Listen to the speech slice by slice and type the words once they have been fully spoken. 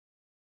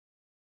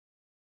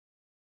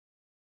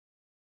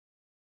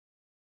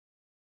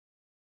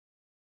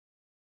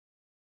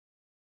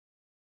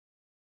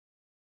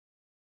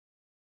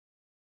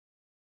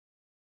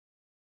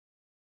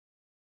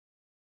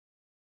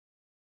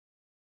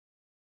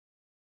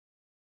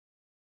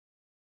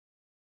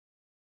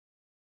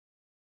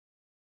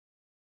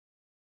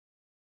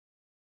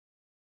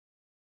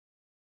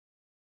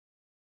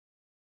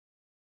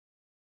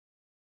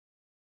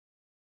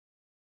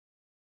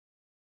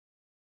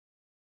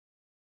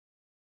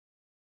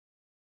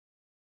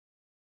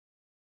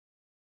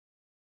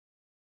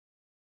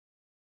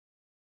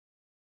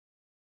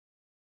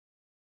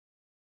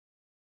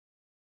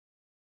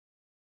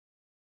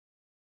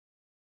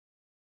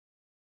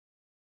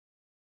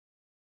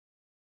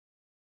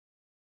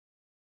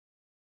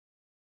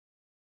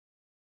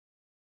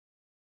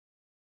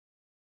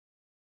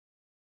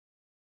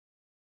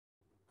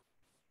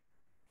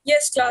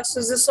Yes, class,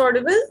 is this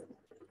audible?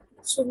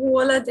 So who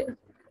all are there?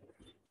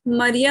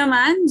 Mariam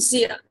and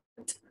Ziad.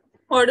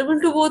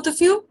 Audible to both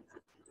of you?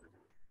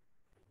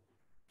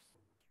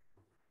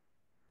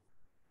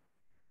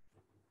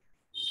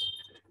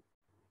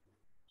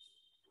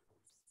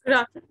 Good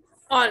afternoon.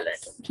 All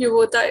right, you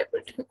both are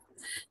able to.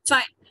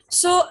 Fine.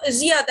 So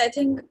Ziad, I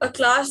think a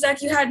class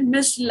that you had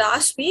missed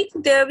last week,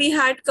 there we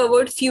had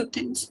covered few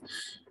things.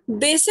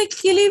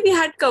 Basically, we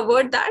had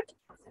covered that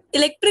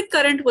electric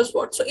current was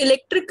what? So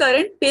electric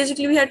current,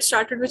 basically we had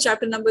started with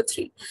chapter number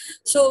 3.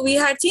 So we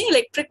had seen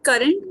electric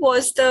current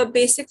was the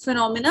basic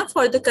phenomena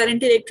for the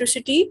current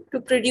electricity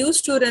to produce,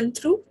 to run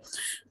through.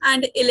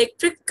 And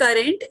electric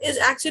current is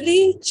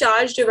actually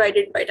charge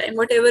divided by time,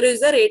 whatever is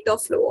the rate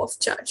of flow of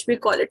charge, we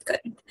call it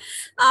current.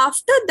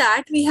 After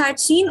that, we had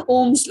seen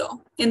Ohm's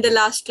law in the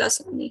last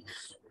class only.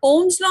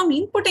 Ohm's law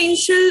mean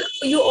potential,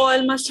 you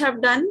all must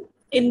have done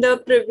in the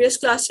previous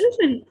classes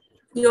and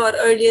your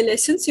earlier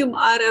lessons, you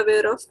are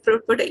aware of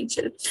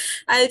potential.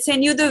 I'll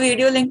send you the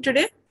video link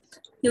today.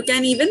 You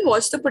can even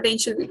watch the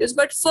potential videos.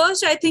 But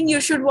first, I think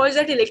you should watch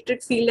that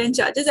electric field and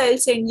charges. I'll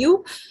send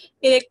you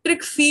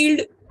electric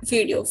field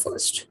video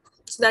first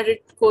so that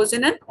it goes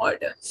in an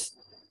order.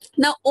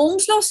 Now,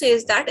 Ohm's law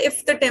says that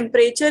if the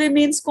temperature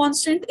remains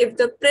constant, if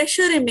the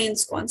pressure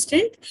remains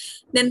constant,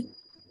 then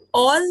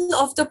all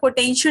of the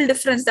potential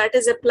difference that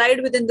is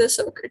applied within the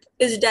circuit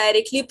is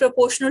directly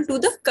proportional to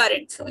the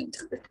current flowing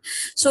through it.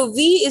 So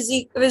V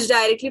is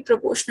directly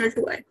proportional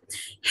to I.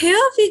 Here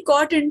we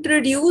got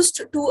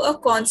introduced to a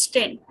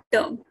constant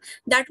term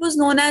that was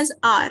known as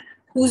R,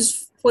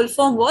 whose full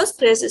form was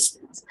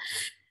resistance.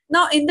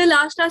 Now, in the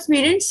last class,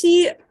 we didn't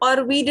see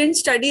or we didn't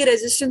study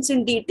resistance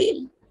in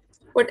detail.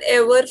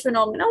 Whatever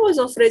phenomena was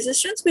of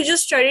resistance, we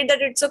just studied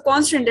that it's a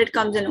constant that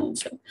comes in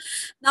Ohm's law.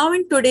 Now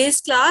in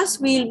today's class,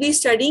 we'll be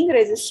studying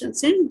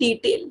resistance in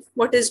detail.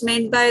 What is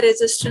meant by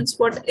resistance?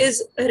 What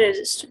is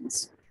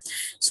resistance?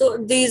 So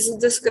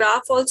this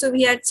graph also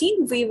we had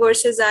seen, V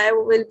versus I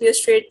will be a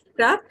straight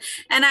graph.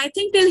 And I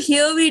think till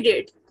here we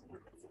did.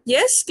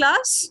 Yes,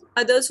 class?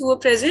 Others who were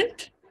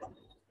present?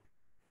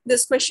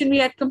 This question we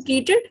had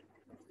completed?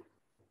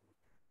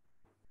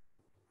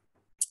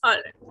 All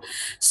right.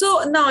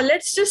 So now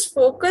let's just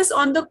focus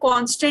on the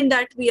constant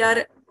that we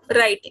are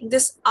writing,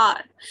 this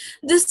R.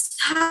 This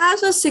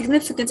has a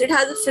significance. It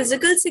has a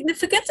physical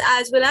significance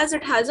as well as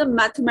it has a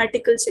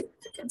mathematical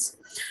significance.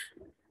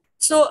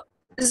 So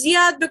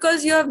Ziad,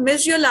 because you have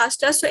missed your last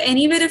class, so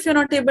anywhere if you're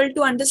not able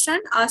to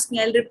understand, ask me.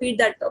 I'll repeat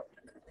that topic.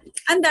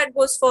 And that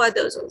goes for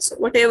others also.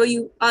 Whatever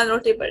you are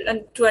not able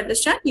to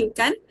understand, you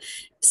can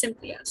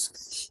simply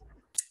ask.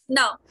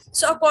 Now,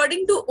 so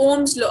according to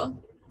Ohm's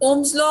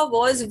law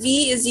was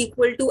V is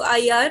equal to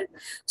IR.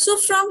 So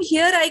from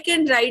here, I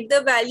can write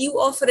the value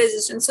of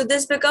resistance. So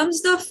this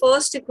becomes the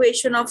first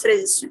equation of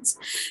resistance.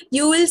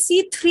 You will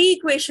see 3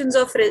 equations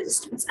of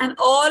resistance and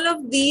all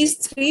of these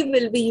 3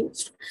 will be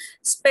used,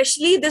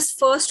 especially this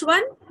first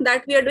one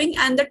that we are doing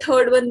and the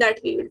third one that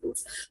we will do.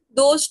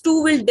 Those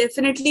 2 will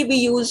definitely be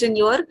used in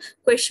your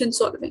question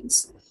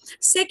solvings.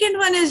 Second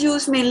one is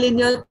used mainly in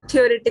your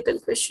theoretical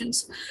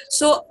questions.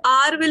 So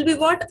R will be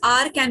what?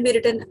 R can be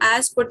written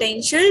as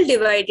potential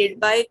divided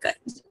by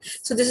current.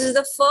 So this is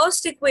the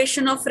first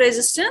equation of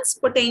resistance,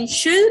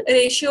 potential,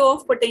 ratio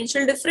of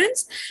potential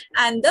difference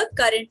and the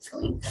current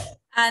flowing.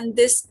 And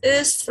this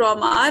is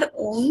from our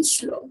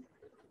Ohm's law.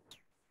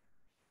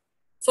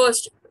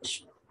 First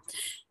equation.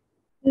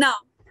 Now,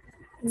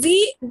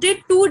 we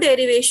did 2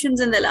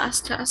 derivations in the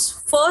last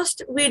class.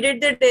 First, we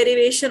did the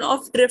derivation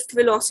of drift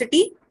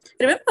velocity.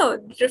 Remember,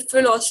 drift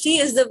velocity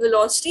is the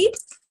velocity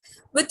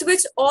with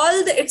which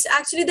it's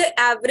actually the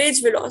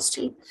average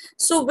velocity.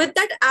 So with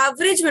that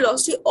average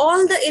velocity,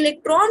 all the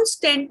electrons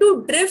tend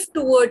to drift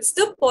towards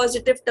the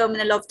positive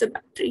terminal of the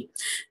battery.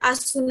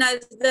 As soon as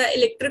the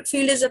electric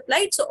field is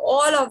applied, so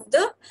all of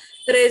the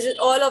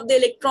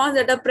electrons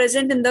that are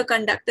present in the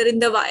conductor, in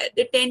the wire,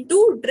 they tend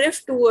to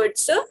drift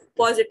towards the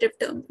positive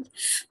terminal.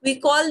 We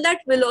call that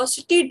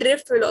velocity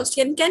drift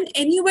velocity. And can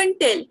anyone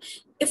tell,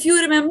 if you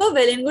remember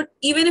well and good,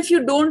 even if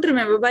you don't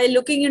remember by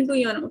looking into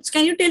your notes,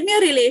 can you tell me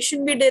a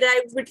relation we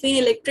derived between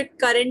electric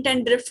current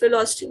and drift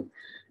velocity?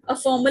 A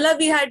formula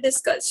we had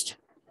discussed.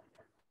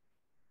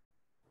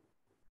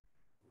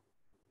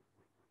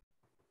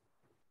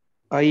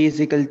 I is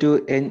equal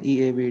to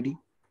NEAVD.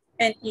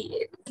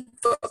 NEA.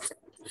 Perfect.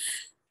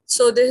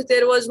 So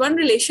there was one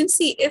relation.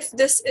 See, if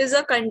this is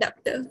a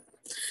conductor.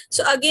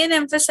 So again,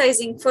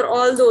 emphasizing for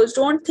all those,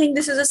 don't think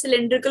this is a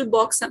cylindrical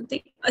box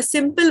something. A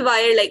simple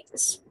wire like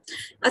this.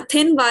 A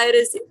thin wire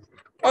is there.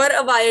 Or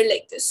a wire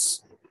like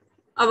this.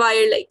 A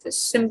wire like this.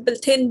 Simple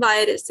thin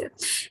wire is there.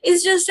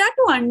 It's just that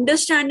to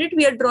understand it,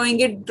 we are drawing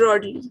it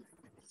broadly.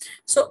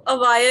 So a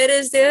wire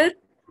is there.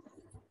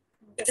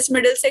 This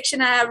middle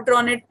section, I have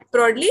drawn it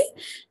broadly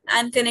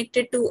and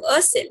connected to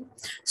a cell.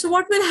 So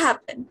what will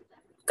happen?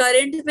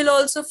 Current will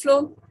also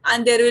flow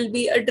and there will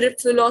be a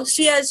drift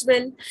velocity as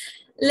well.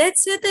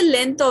 Let's say the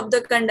length of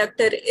the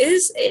conductor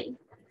is L.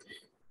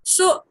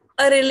 So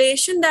a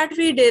relation that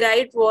we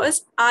derived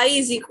was I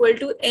is equal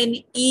to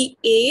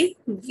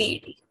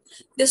NEAVD.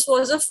 This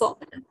was a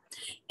formula.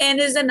 N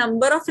is the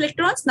number of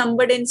electrons,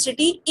 number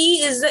density.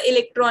 E is the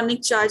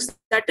electronic charge,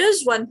 that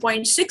is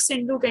 1.6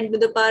 into 10 to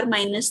the power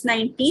minus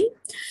 19.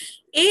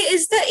 A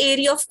is the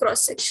area of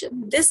cross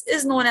section. This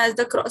is known as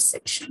the cross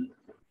section.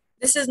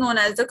 This is known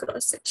as the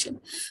cross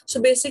section.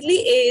 So basically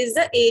A is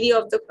the area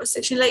of the cross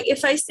section. Like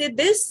if I say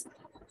this,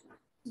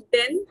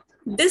 then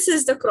this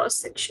is the cross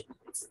section.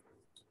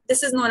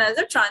 This is known as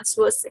the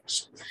transverse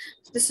section.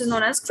 This is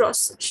known as cross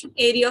section.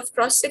 Area of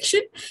cross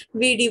section.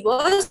 VD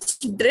was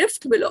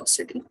drift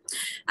velocity.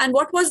 And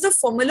what was the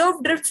formula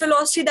of drift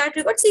velocity that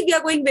we got? See, we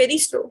are going very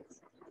slow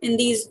in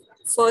these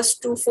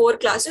first 4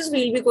 classes.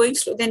 We'll be going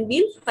slow. Then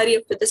we'll hurry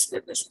up with the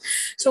syllabus.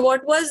 So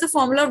what was the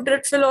formula of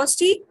drift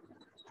velocity?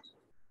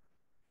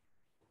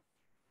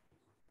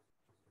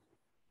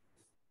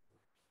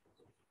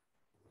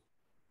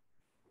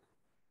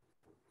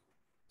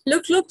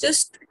 Look,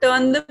 just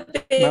turn the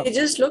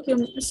pages. Look,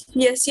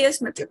 yes,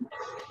 Mithun.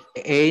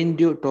 A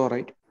into tau,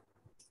 right?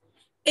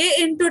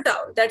 A into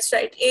tau, that's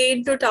right. A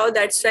into tau,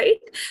 that's right.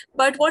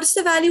 But what's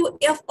the value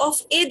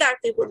of A that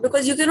we put?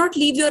 Because you cannot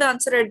leave your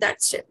answer at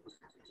that step.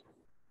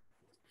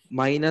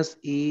 Minus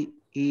E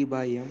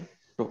by M.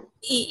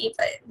 E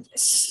by M.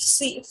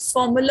 See,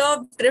 formula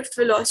of drift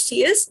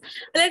velocity is,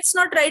 let's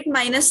not write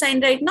minus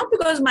sign right now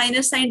because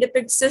minus sign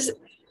depicts this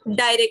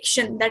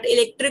direction, that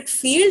electric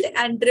field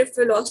and drift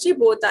velocity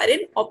both are in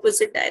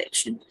opposite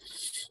direction.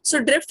 So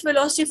drift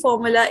velocity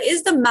formula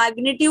is the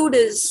magnitude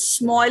is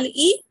small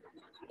e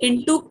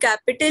into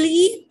capital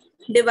E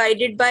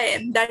divided by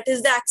m. That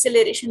is the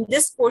acceleration.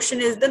 This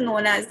portion is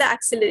known as the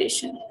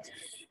acceleration.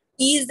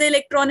 E is the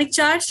electronic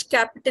charge,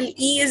 capital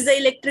E is the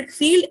electric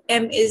field,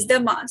 m is the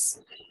mass,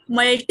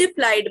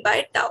 multiplied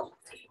by tau.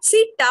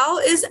 See, tau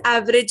is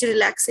average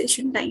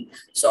relaxation time.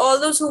 So all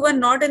those who were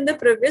not in the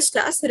previous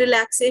class,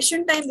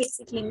 relaxation time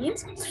basically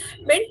means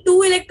when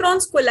 2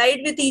 electrons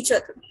collide with each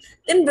other,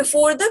 then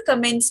before the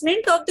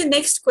commencement of the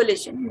next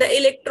collision, the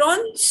electron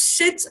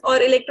sits or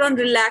electron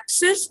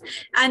relaxes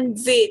and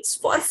waits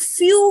for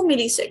few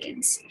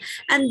milliseconds.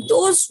 And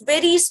those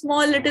very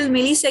small little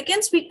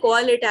milliseconds, we call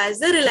it as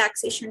the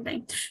relaxation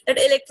time. That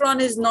electron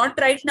is not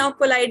right now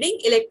colliding,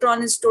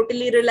 electron is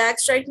totally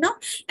relaxed right now,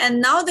 and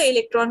now the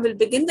electron will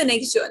begin the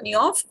next journey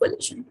of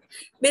collision.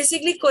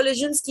 Basically,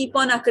 collisions keep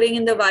on occurring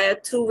in the wire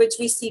through which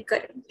we see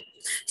current.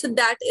 So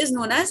that is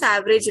known as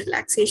average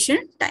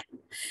relaxation time.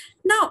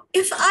 Now,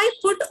 if I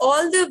put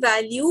all the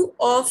value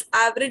of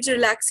average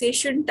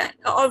relaxation time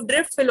of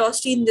drift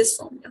velocity in this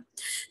formula,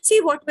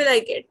 see what will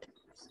I get?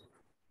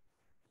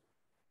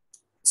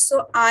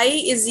 So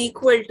I is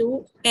equal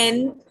to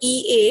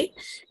NEA.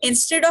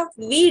 Instead of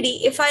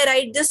VD, if I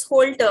write this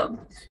whole term,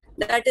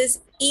 that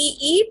is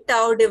EE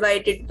tau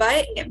divided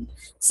by M.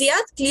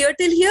 Ziad, clear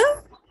till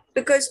here?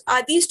 Because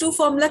are these two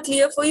formula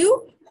clear for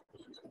you?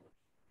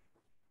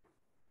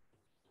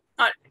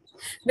 All right.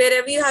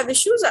 Wherever you have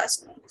issues,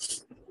 ask me.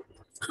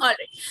 All right.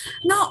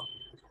 Now,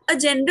 a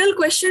general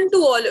question to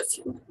all of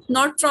you,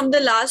 not from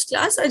the last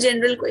class, a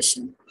general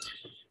question.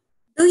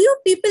 Do you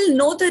people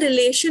know the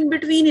relation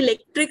between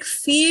electric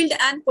field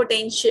and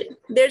potential?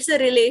 There's a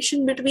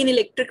relation between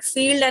electric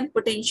field and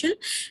potential,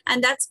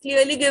 and that's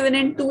clearly given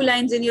in 2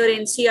 lines in your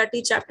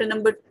NCERT chapter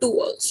number 2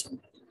 also.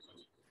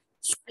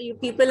 Are you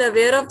people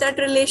aware of that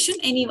relation?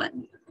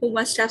 Anyone who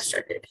must have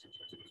studied?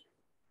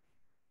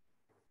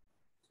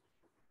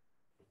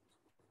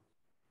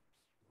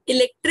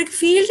 Electric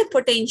field,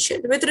 potential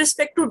with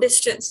respect to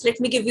distance. Let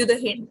me give you the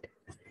hint.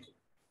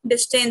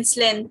 Distance,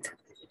 length.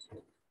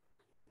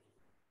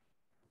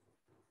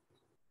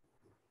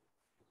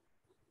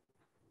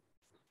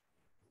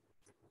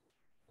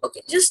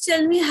 Okay, just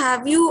tell me,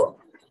 have you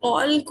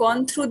all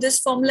gone through this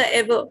formula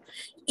ever?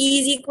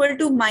 E is equal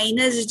to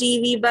minus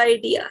dV by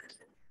dr.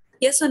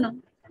 Yes or no?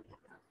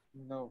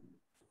 No.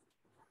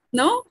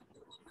 No?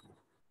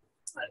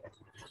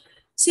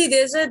 See,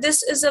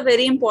 this is a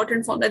very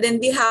important formula. Then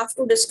we have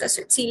to discuss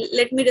it. See,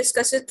 let me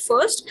discuss it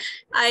first.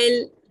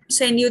 I'll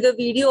send you the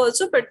video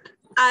also, but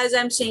as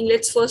I'm saying,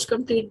 let's first we'll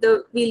complete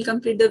the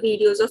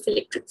videos of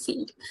electric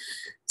field.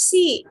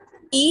 See,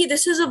 E,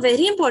 this is a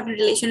very important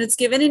relation. It's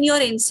given in your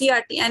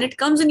NCERT and it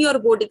comes in your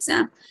board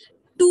exam.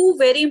 2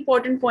 very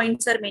important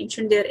points are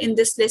mentioned there in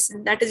this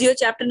lesson. That is your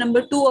chapter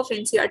number 2 of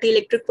NCERT,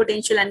 electric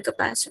potential and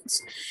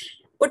capacitance.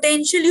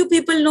 Potential, you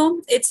people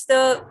know, it's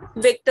the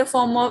vector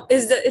form of,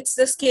 it's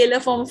the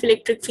scalar form of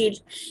electric field.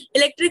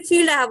 Electric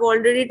field, I have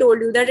already told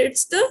you that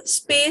it's the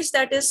space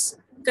that is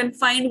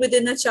confined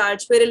within a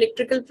charge where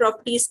electrical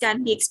properties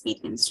can be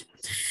experienced.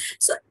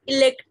 So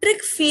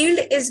electric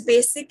field is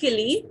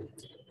basically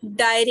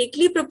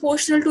directly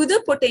proportional to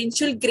the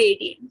potential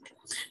gradient.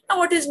 Now,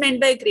 what is meant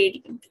by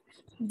gradient?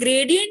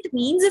 Gradient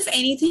means if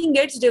anything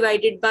gets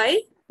divided by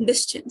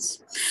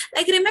distance.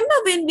 Like remember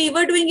when we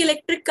were doing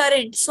electric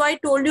current, so I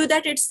told you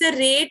that it's the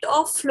rate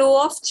of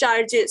flow of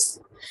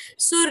charges.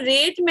 So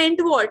rate meant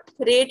what?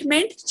 Rate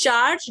meant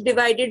charge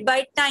divided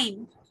by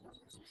time.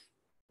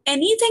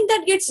 Anything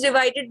that gets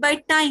divided by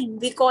time,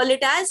 we call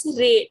it as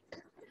rate.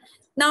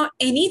 Now,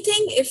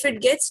 anything if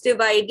it gets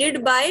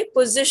divided by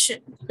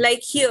position,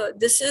 like here,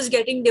 this is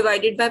getting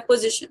divided by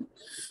position.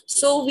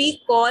 So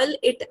we call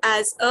it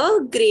as a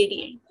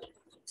gradient.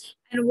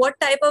 And what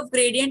type of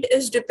gradient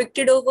is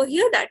depicted over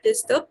here? That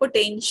is the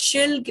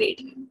potential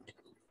gradient.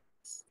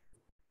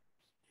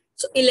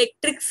 So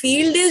electric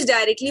field is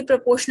directly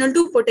proportional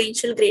to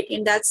potential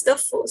gradient. That's the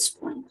first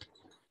point.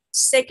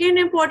 Second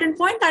important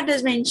point that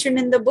is mentioned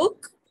in the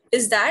book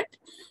is that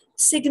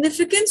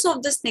significance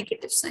of this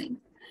negative sign.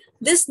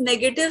 This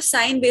negative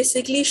sign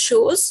basically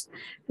shows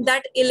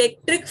that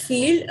electric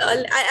field,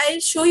 I'll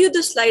show you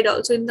the slide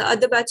also. In the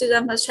other batches,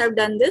 I must have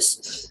done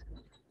this.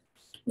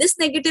 This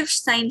negative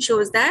sign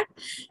shows that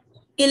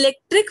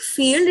electric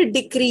field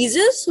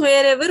decreases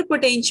wherever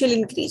potential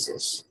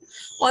increases,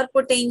 or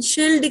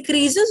potential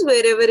decreases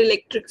wherever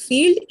electric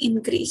field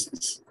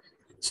increases.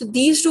 So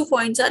these 2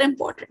 points are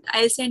important.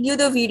 I'll send you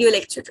the video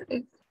lecture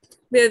today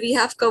where we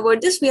have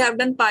covered this. We have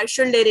done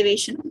partial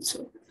derivation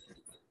also.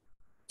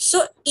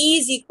 So E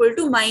is equal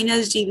to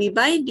minus dV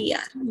by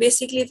dr.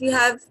 Basically, if you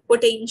have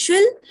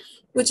potential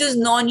which is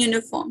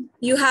non-uniform,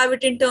 you have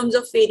it in terms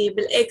of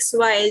variable x,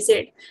 y,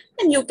 z,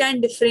 and you can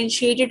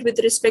differentiate it with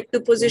respect to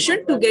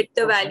position to get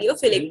the value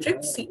of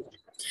electric field.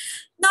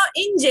 Now,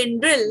 in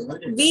general,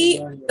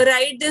 we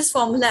write this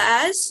formula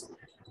as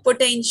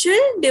potential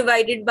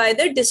divided by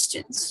the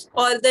distance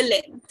or the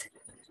length.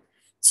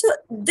 So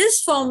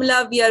this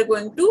formula, we are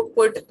going to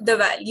put the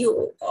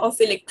value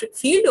of electric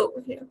field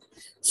over here.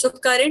 So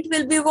current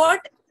will be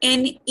what?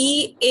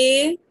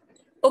 NEA.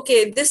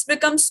 Okay, this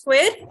becomes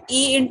square,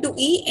 E into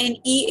E,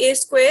 NEA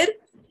square,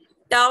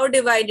 tau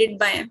divided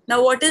by M.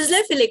 Now what is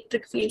left?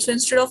 Electric field. So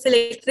instead of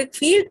electric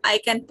field, I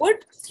can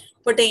put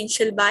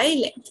potential by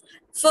length.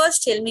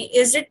 First, tell me,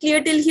 is it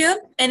clear till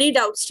here? Any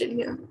doubts till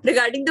here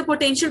regarding the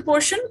potential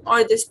portion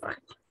or this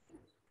part?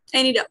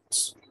 Any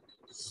doubts?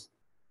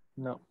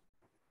 No.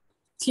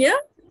 Clear?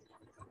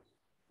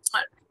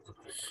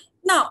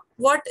 Now,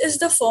 what is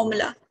the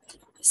formula?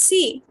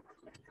 See,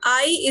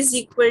 I is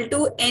equal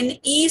to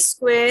NE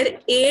square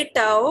A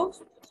tau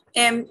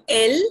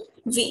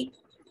MLV.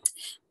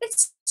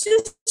 Let's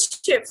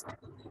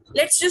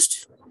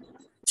just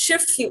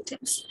shift few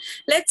things.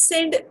 Let's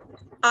send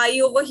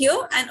I over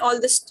here and all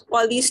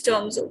these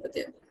terms over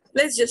there.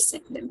 Let's just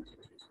send them.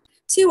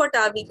 See what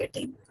are we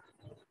getting?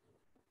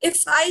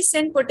 If I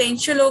send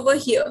potential over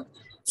here,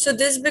 so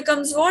this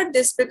becomes what?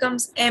 This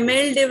becomes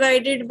ML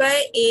divided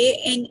by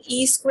A and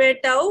E square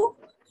tau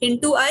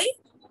into I.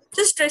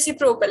 Just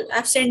reciprocal.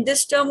 I've sent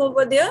this term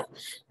over there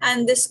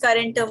and this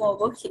current term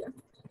over here.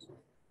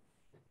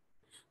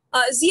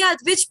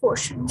 Ziad, which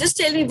portion? Just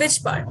tell me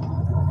which part.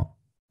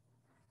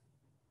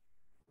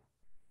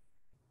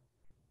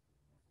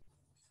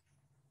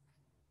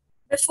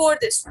 Before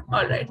this one.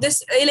 All right.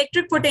 This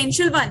electric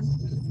potential one.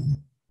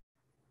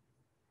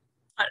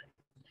 All right.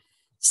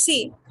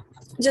 See,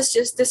 just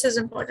this is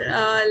important.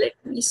 Let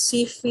me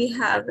see if we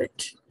have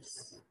it.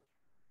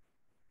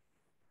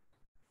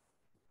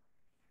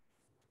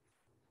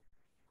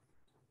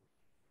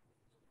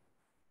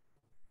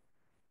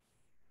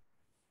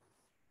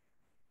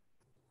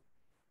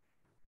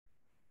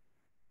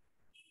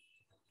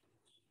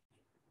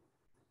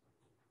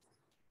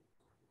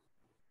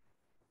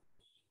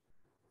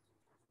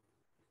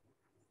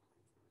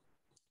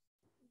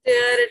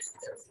 There,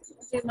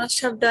 we must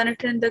have done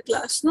it in the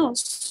class, no?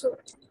 So,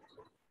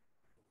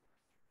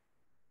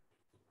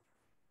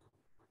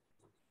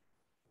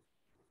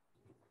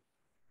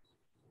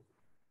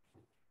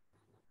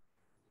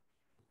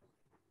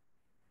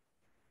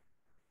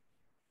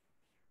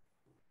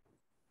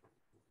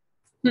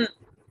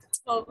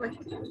 oh,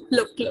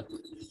 look.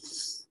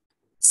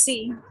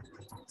 See,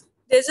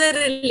 there's a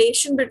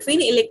relation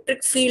between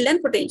electric field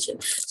and potential.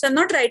 So I'm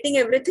not writing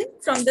everything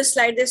from this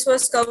slide. This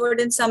was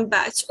covered in some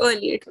batch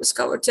earlier. It was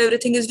covered. So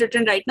everything is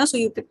written right now. So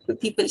you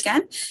people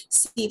can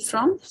see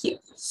from here.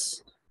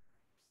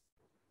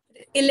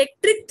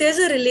 There's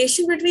a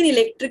relation between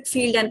electric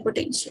field and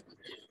potential.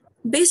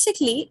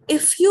 Basically,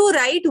 if you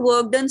write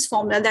work done's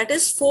formula, that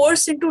is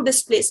force into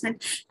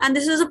displacement, and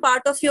this is a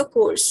part of your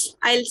course.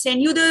 I'll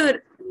send you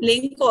the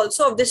link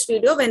also of this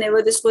video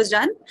whenever this was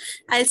done.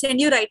 I'll send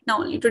you right now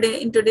only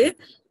today in today's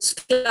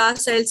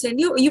class. I'll send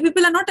you. You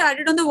people are not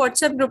added on the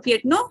WhatsApp group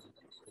yet, no?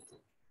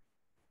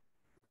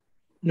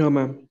 No,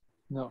 ma'am.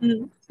 No,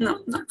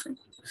 not right.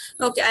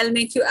 Okay, I'll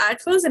make you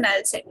add first and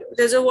I'll send you.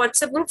 There's a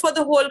WhatsApp group for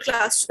the whole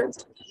class.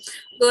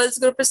 Girls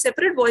group is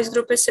separate, boys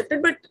group is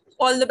separate, but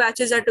all the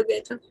batches are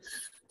together.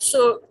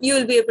 So you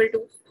will be able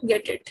to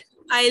get it.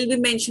 I'll be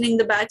mentioning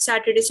the batch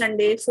Saturday,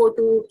 Sunday, 4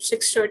 to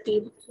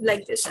 6:30,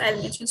 like this.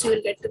 I'll mention, so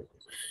you'll get to.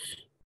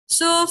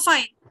 So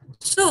fine.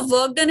 So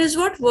work done is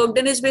what? Work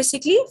done is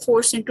basically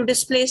force into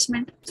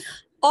displacement.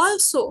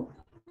 Also,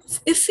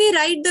 if we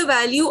write the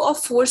value of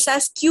force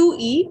as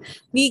QE,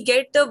 we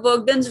get the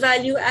work done's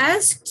value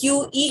as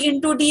QE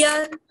into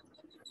dr.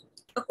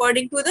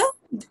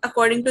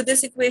 according to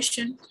this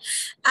equation.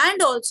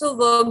 And also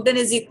work done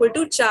is equal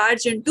to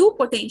charge into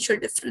potential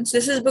difference.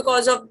 This is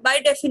because of, by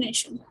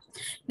definition,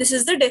 this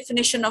is the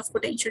definition of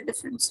potential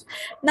difference.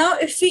 Now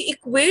if we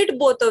equate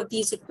both of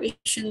these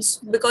equations,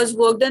 because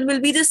work done will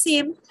be the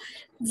same,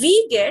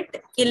 we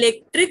get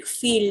electric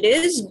field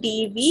is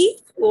dV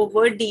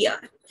over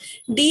dr.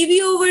 dV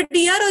over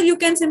dr, or you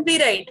can simply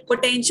write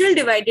potential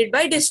divided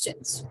by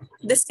distance.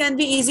 This can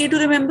be easy to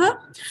remember.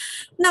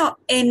 Now,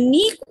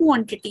 any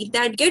quantity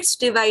that gets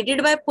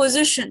divided by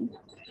position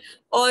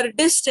or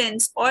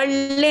distance or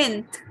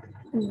length,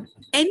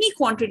 any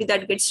quantity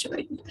that gets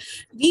divided,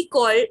 we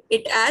call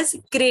it as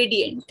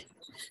gradient.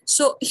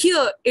 So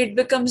here it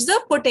becomes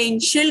the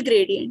potential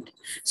gradient.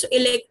 So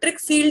electric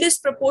field is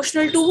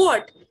proportional to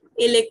what?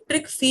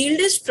 Electric field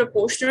is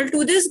proportional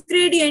to this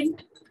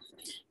gradient.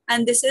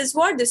 And this is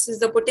what? This is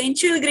the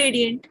potential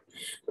gradient.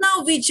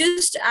 Now we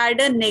just add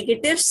a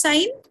negative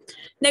sign.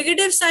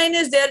 Negative sign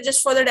is there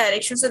just for the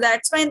direction. So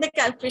that's why in the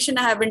calculation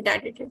I haven't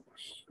added it.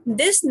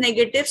 This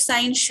negative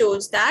sign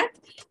shows that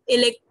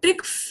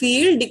electric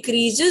field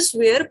decreases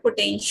where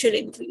potential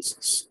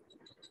increases.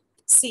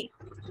 See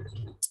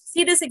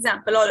this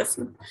example, all of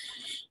you.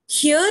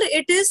 Here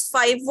it is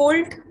 5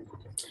 volt.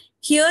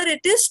 Here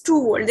it is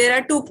 2 volt. There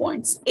are 2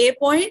 points, A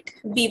point,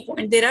 B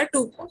point. There are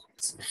 2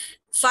 points,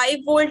 5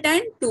 volt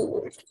and 2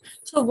 volt.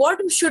 So what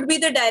should be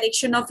the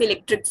direction of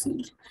electric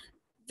field?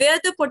 Where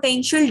the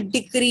potential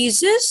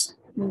decreases,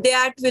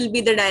 that will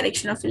be the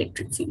direction of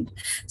electric field.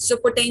 So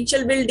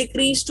potential will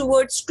decrease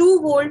towards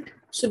 2 volt.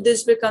 So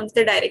this becomes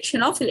the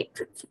direction of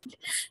electric field.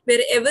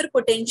 Wherever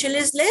potential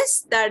is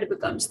less, that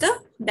becomes the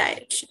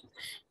direction.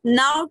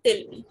 Now tell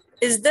me,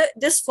 is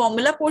this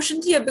formula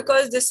portion here?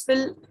 Because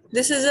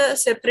this is a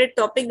separate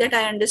topic that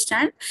I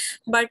understand,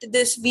 but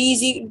this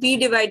V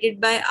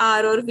divided by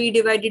R or V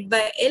divided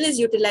by L is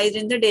utilized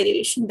in the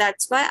derivation.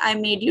 That's why I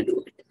made you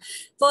do it.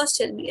 First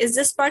tell me, is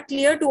this part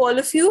clear to all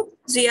of you?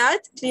 Ziyad,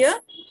 clear?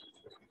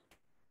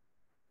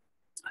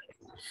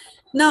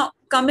 Now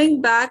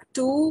coming back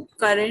to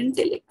current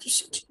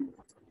electricity.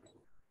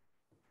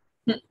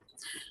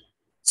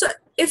 So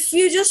if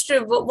you just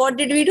what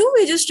did we do?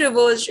 We just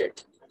reversed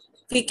it.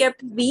 We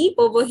kept V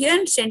over here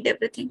and sent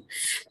everything.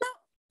 Now,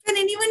 can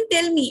anyone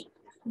tell me,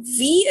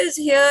 V is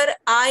here,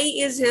 I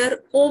is here,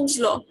 Ohm's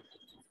law.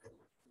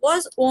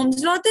 Was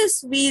Ohm's law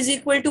this? V is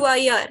equal to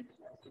IR.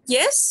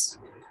 Yes?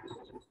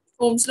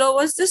 Ohm's law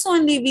was this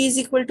only, V is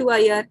equal to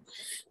IR.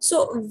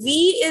 So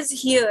V is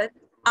here,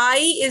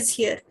 I is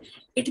here.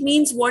 It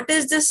means what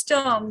is this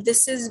term?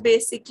 This is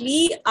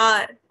basically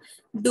R.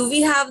 Do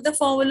we have the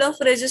formula of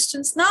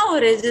resistance now?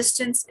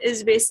 Resistance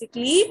is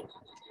basically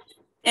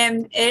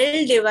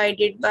ML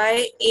divided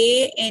by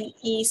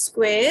ANE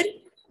square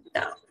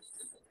tau.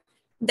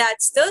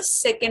 That's the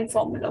second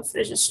formula of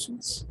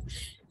resistance.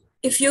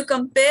 If you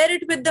compare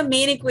it with the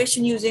main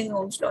equation using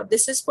Ohm's law,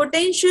 this is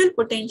potential,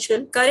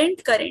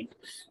 current.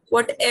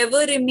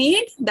 Whatever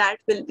remained, that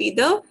will be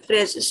the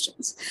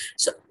resistance.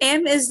 So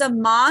M is the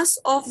mass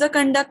of the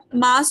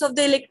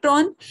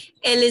electron,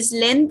 L is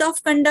length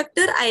of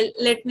conductor.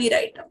 Let me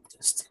write down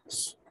these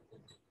things.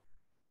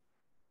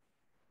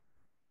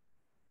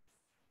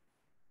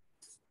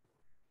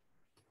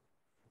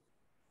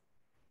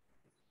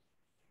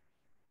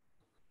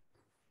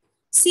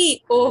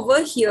 See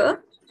over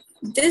here,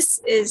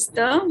 this is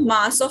the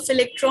mass of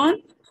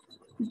electron.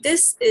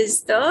 This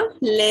is the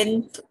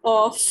length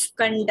of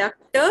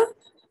conductor.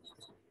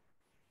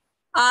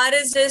 R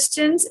is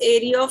distance,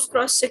 area of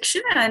cross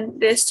section,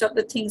 and rest of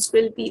the things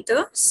will be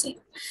the same.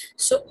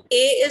 So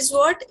A is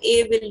what?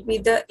 A will be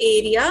the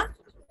area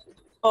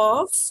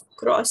of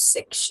cross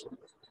section.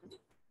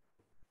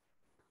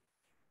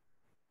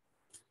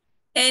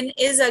 N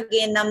is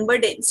again number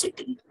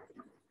density.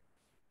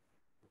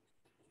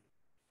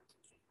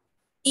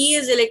 E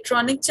is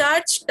electronic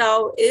charge,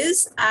 tau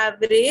is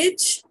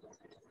average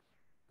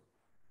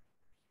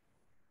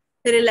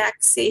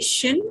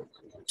relaxation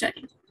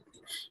time.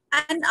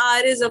 And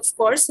R is of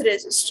course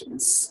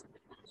resistance.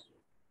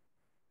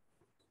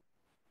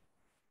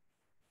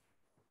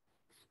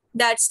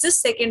 That's the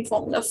second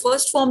formula.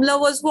 First formula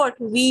was what?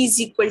 V is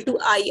equal to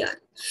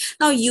IR.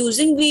 Now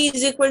using V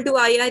is equal to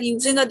IR,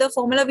 using other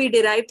formula, we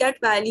derive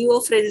that value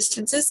of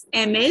resistance is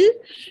ML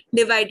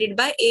divided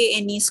by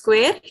ANE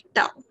square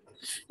tau.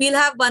 We'll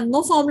have one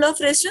more formula of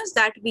resistance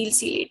that we'll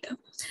see later.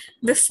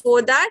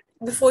 Before that,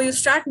 before you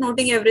start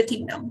noting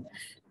everything down,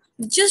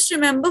 just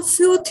remember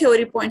few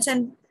theory points,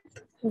 and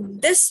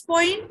this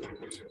point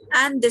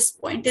and this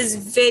point is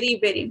very,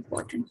 very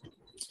important.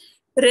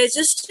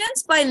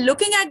 Resistance, by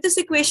looking at this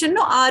equation,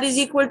 no, R is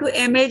equal to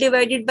ML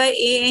divided by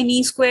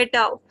ANE square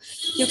tau.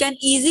 You can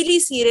easily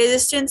see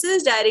resistance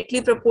is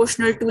directly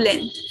proportional to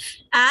length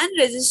and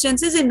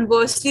resistance is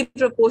inversely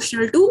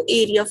proportional to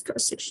area of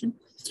cross section.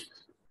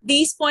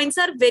 These points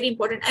are very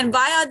important. And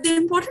why are they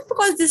important?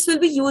 Because this will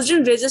be used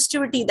in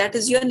resistivity. That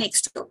is your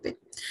next topic.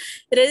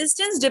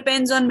 Resistance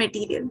depends on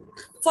material.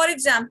 For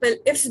example,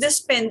 if this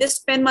pen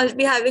must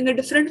be having a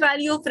different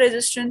value of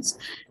resistance.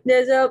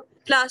 There's a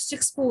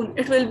plastic spoon.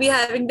 It will be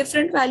having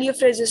different value of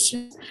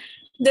resistance.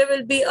 There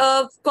will be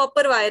a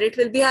copper wire, it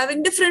will be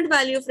having different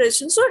value of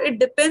resistance. So it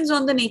depends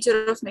on the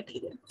nature of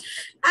material.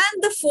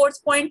 And the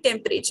fourth point,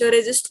 temperature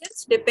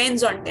resistance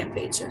depends on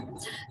temperature.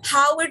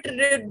 How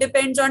it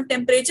depends on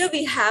temperature,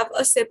 we have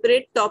a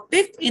separate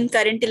topic in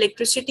current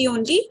electricity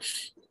only,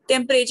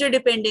 temperature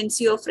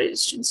dependency of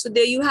resistance. So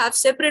there you have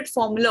separate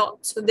formula,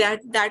 so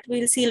that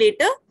we'll see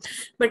later.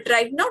 But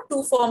right now,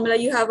 two formula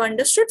you have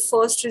understood.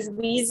 First is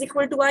V is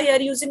equal to I,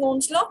 are using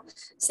Ohm's law.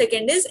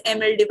 Second is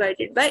ml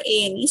divided by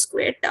ANE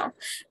squared tau.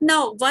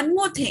 Now, one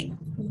more thing.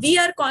 We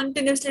are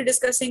continuously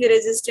discussing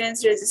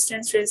resistance,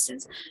 resistance,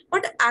 resistance.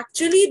 But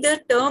actually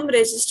the term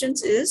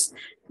resistance is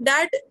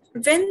that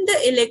when the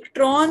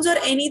electrons or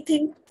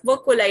anything were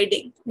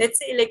colliding, let's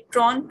say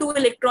two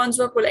electrons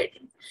were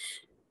colliding,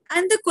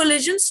 and the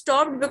collision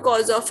stopped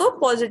because of a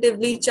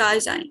positively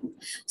charged ion.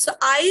 So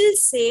I'll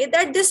say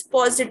that this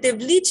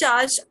positively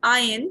charged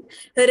ion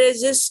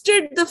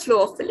resisted the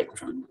flow of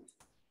electron.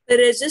 The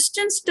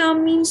resistance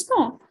term means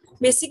no,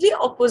 basically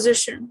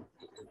opposition.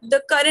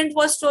 The current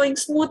was flowing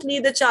smoothly,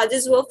 the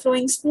charges were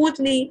flowing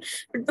smoothly,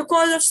 but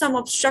because of some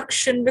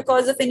obstruction,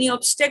 because of any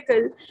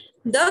obstacle,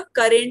 the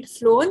current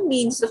flow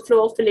means the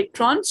flow of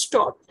electrons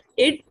stopped.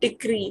 It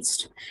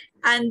decreased.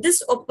 And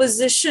this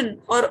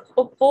opposition or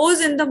oppose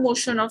in the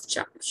motion of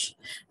charge,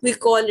 we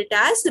call it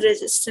as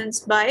resistance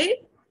by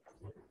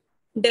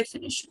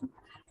definition.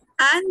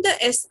 And the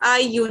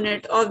SI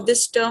unit of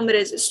this term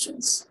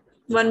resistance.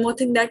 One more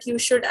thing that you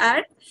should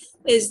add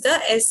is the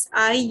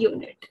SI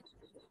unit.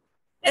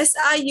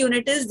 SI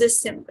unit is this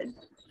symbol.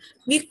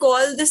 We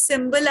call this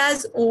symbol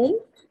as ohm,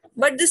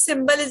 but this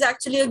symbol is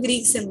actually a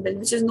Greek symbol,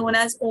 which is known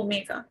as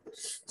omega.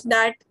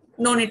 That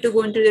no need to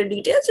go into the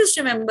details. Just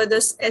remember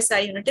this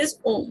SI unit is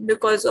ohm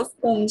because of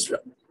Ohm's law.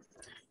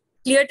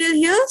 Clear till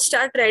here?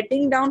 Start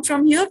writing down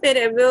from here.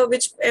 Wherever,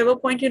 whichever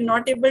point you're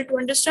not able to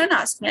understand,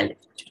 ask me. I'll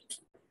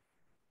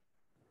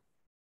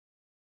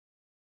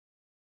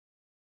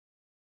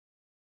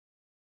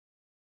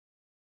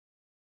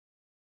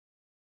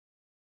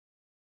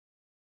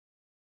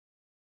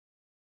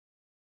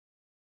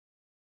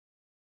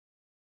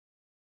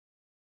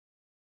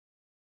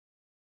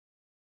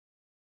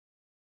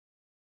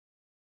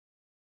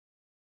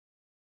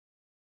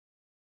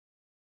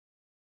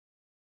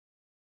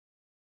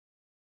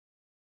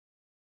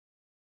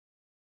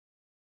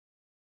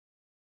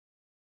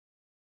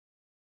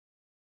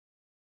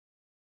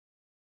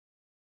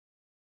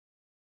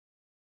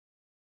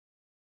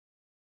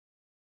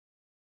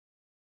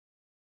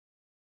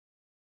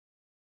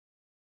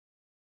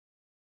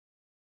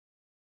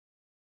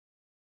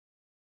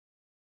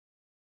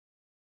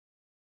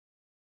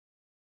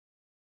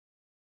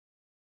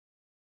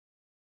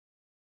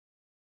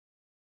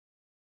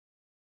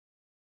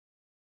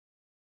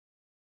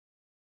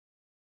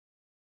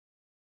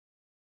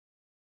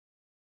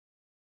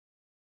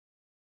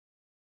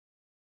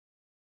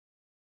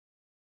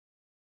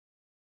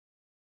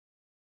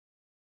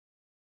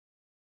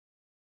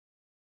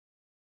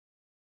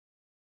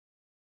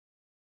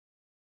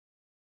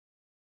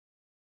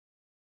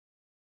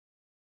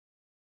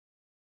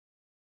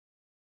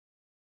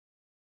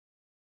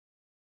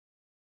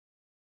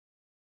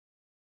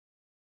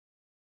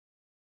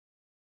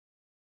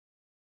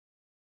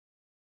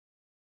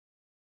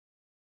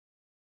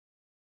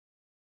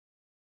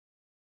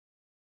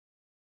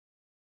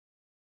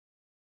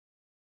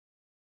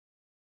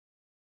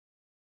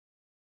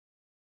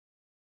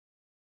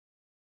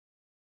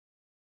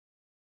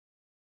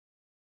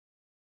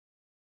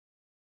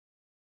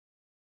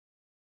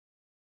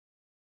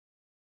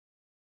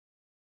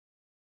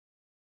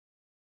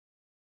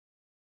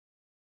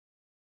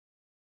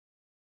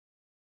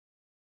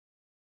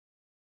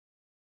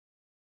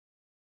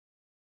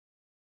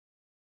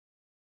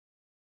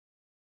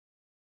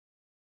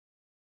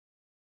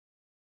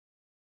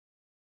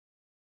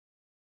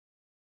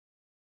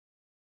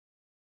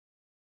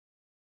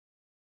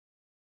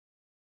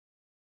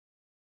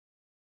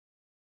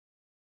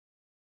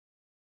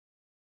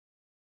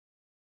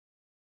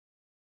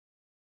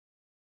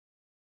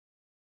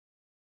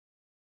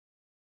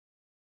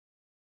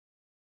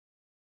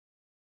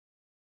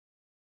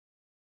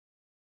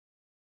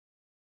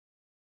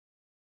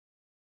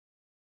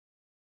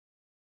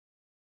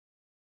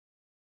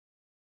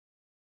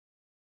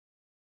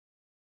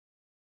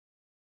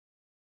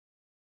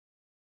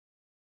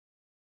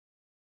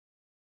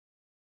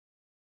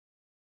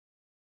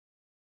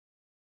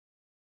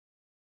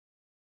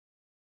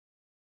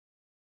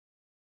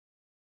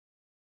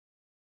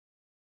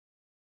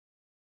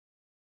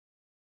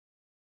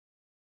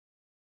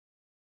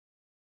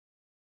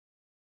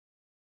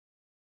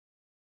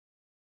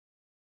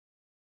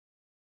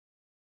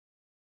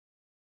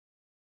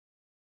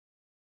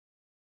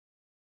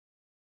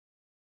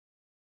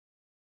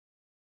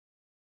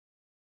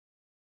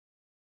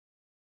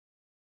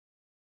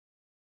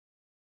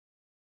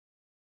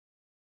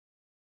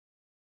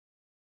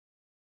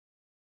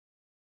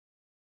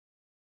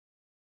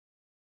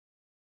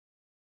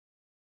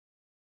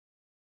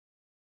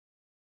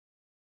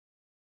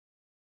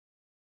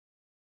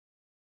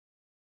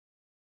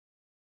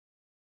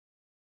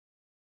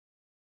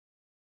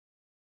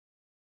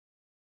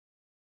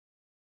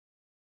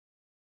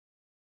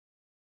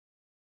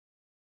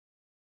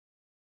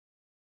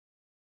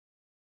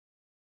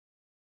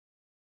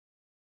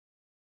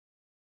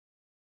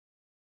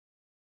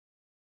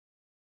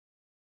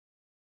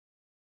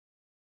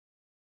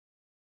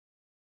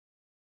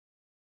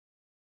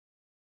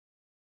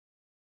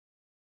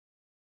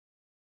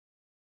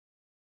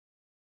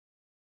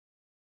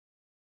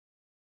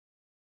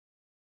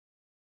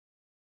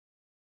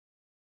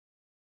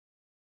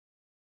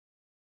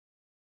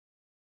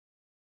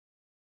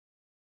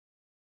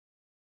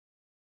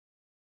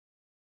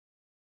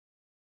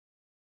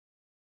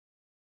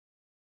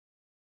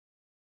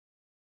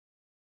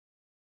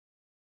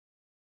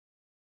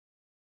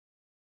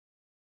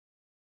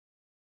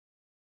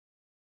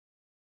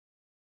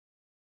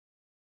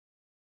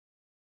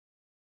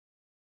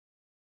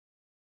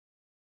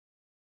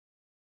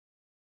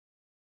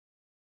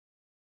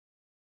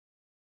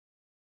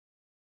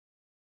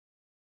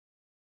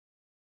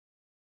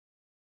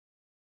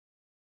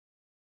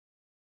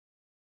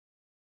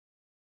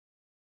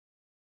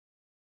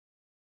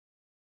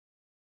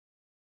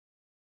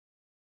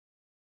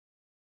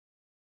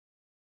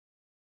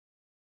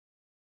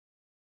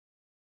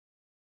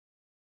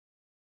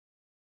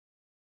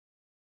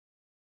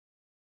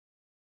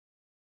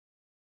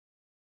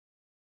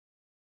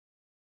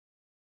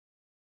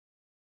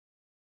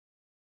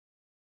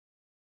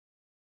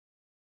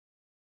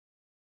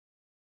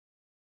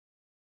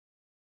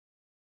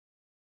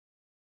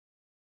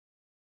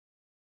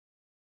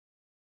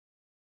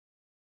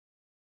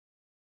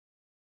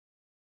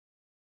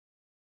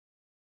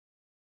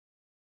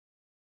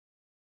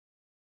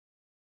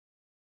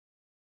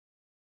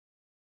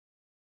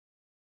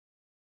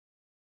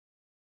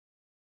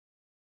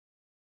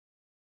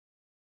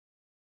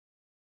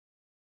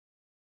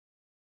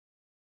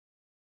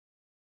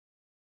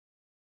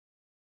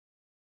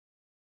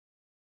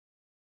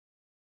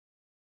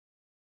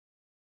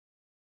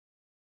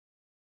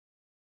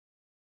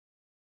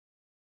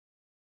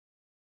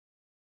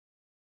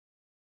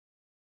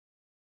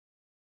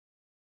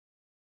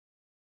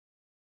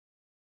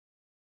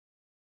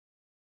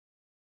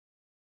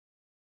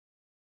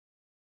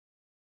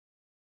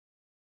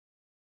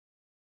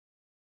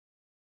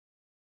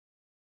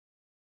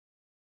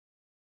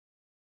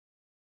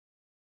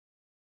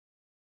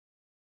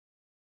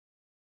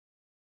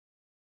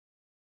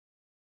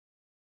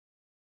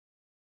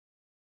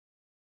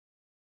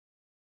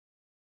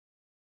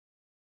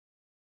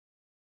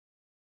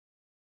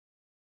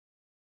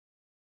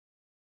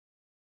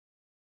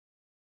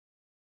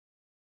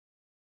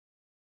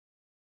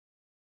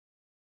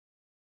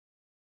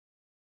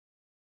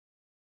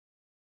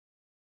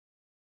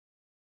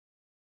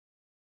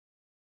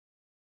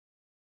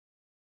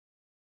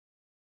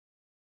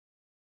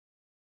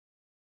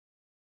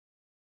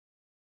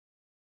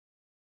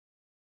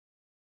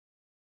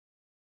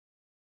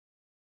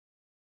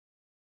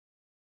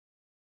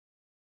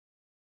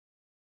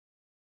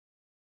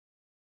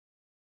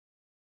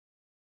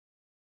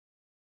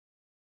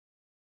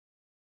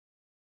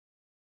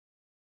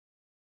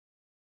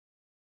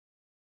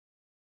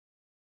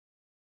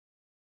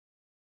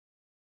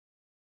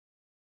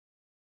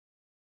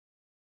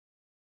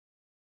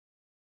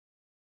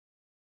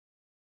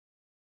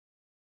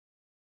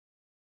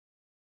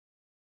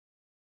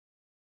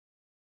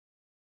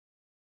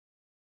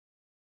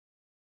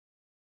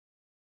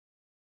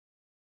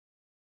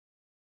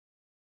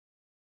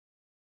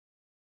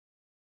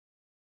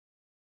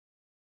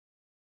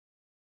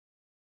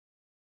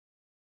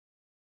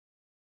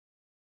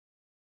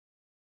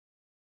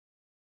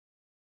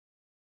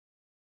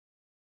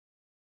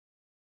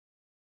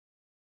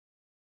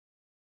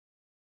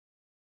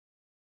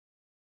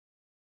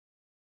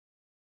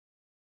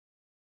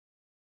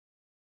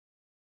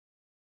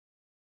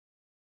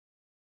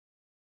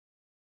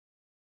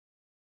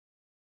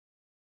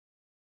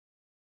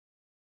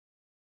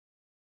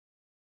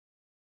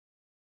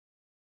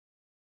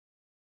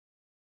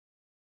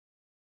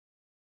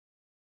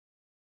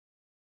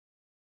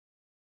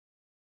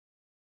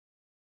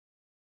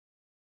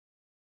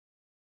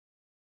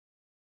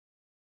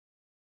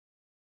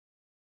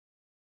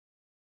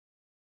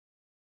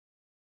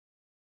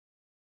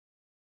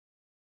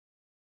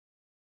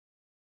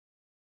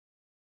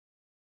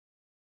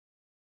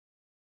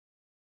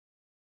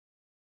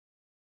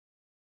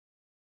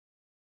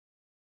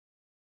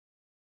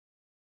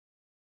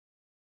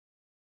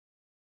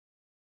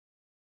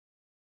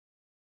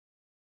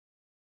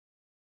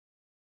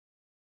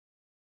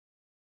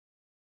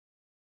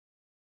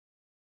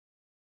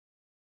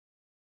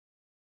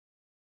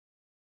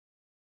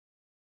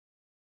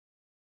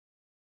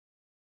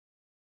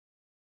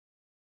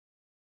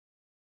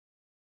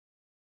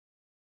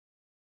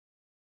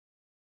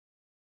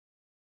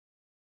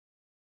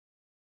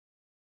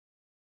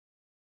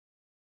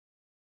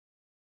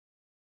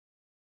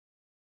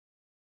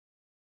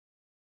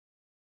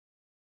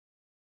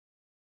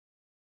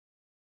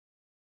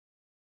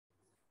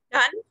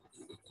Done?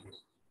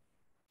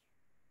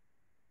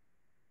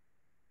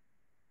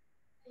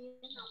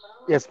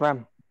 Yes,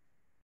 ma'am.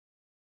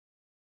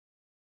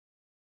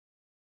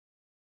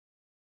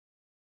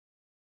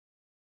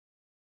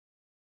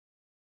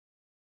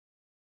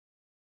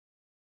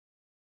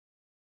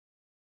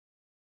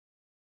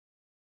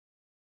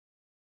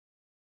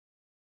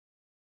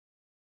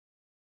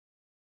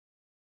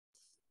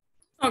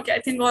 Okay,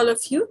 I think all of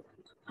you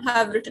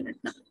have written it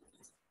now.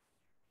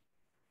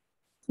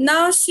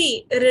 Now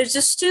see,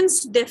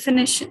 resistance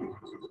definition.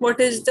 What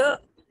is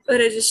the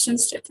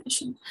resistance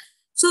definition?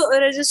 So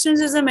resistance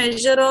is a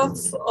measure of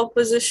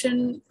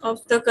opposition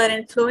of the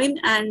current flow in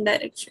and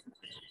direction.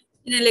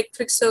 In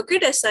electric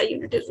circuit, SI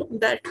unit is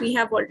that we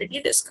have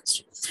already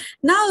discussed.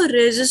 Now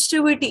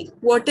resistivity.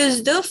 What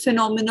is the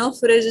phenomenon of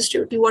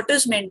resistivity? What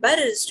is meant by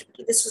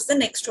resistivity? This is the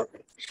next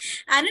topic.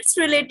 And it's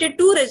related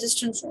to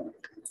resistance only.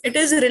 It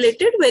is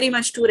related very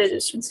much to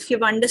resistance. If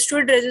you've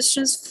understood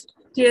resistance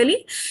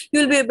clearly,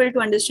 you'll be able to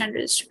understand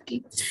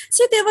resistivity.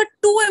 See, there were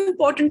two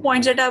important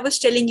points that I was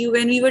telling you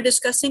when we were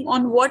discussing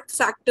on what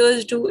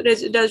factors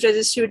does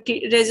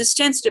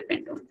resistance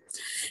depend on.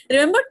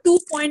 Remember, 2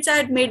 points I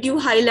had made you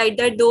highlight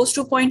that those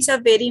 2 points are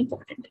very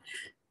important.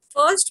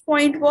 First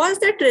point was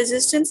that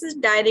resistance is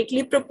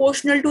directly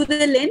proportional to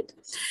the length,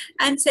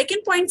 and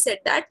second point said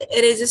that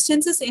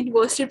resistance is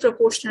inversely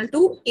proportional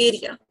to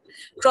area,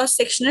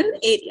 cross-sectional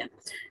area.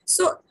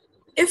 So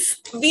if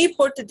we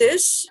put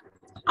this,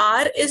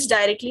 R is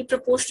directly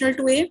proportional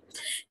to A.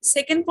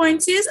 Second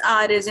point says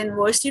R is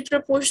inversely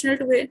proportional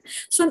to A.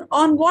 So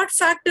on what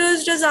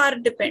factors does R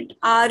depend?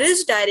 R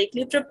is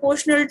directly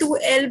proportional to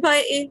L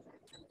by A.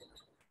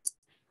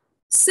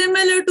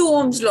 Similar to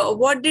Ohm's law,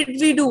 what did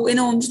we do in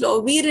Ohm's law?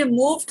 We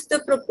removed the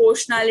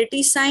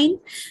proportionality sign.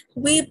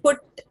 We put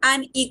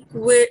an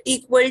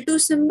equal to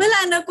symbol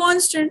and a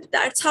constant.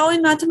 That's how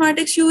in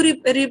mathematics you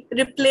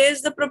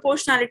replace the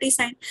proportionality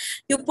sign.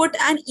 You put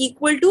an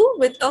equal to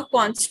with a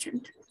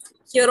constant.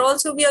 Here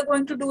also we are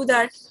going to do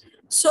that.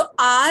 So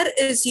R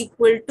is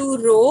equal to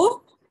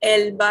rho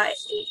L by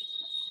A.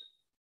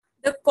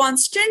 The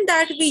constant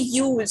that we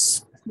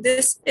use,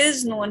 this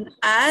is known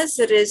as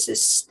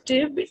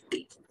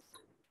resistivity.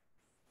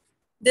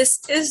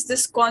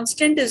 This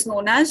constant is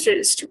known as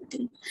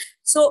resistivity.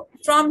 So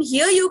from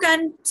here you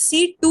can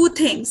see two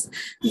things.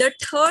 The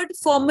third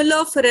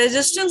formula of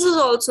resistance is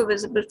also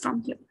visible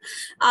from here.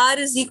 R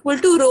is equal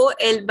to rho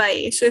L by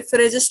A. So if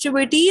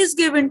resistivity is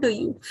given to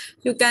you,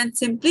 you can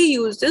simply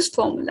use this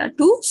formula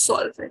to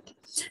solve it.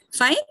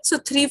 Fine. So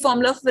 3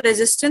 formula of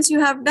resistance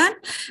you have done,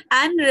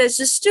 and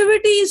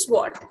resistivity is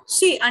what?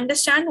 See,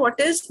 understand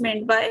what is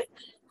meant by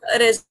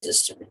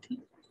resistivity.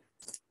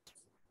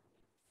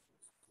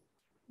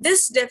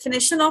 This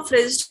definition of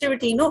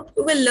resistivity, you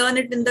will learn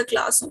it in the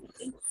class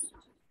only.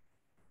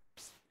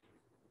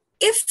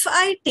 If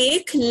I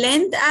take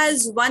length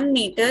as 1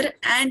 meter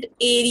and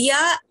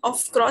area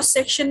of cross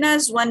section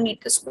as 1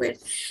 meter square,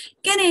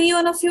 can any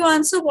one of you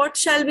answer what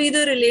shall be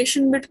the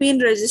relation between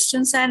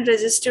resistance and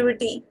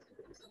resistivity?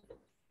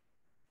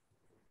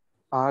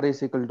 R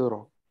is equal to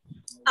rho.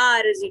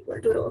 R is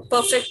equal to rho.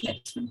 Perfect,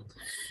 Nathan.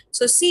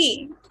 So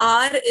see,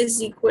 R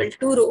is equal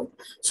to rho.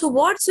 So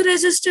what's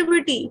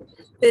resistivity?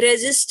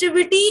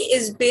 Resistivity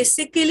is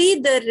basically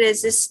the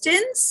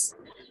resistance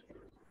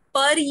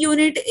per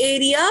unit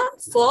area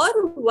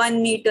for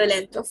 1 meter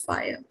length of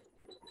wire.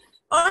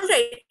 All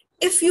right.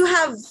 If you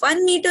have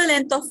 1 meter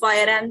length of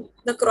wire and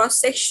the cross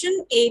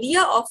section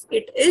area of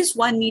it is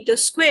 1 meter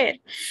square,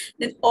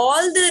 then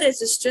all the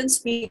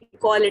resistance we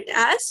call it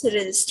as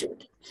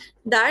resistivity.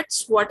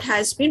 That's what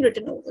has been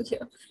written over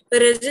here. The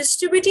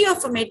resistivity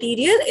of a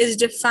material is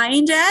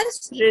defined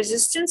as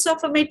resistance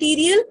of a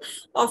material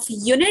of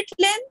unit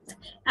length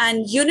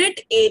and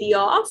unit area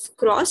of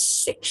cross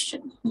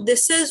section.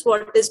 This is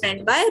what is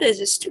meant by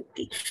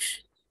resistivity.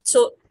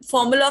 So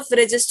formula of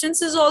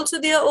resistance is also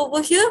there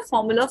over here.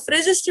 Formula of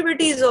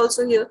resistivity is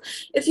also here.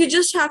 If you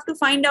just have to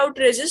find out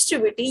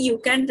resistivity, you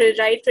can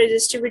rewrite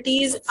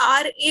resistivity is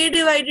RA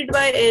divided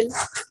by L.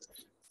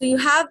 So you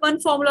have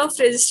one formula of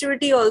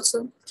resistivity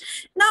also.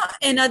 Now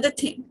another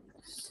thing.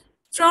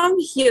 From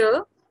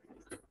here,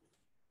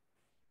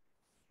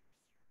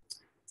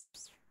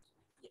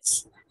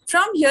 yes.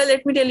 From here,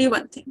 let me tell you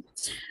one thing.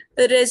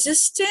 The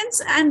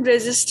resistance and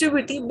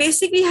resistivity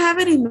basically have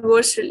an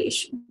inverse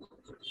relation.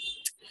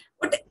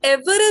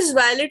 Whatever is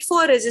valid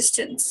for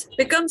resistance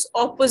becomes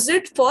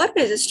opposite for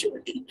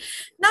resistivity.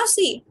 Now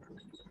see,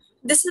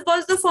 this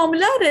was the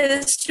formula,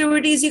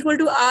 resistivity is equal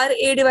to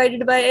RA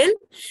divided by L.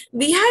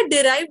 We had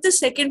derived the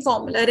second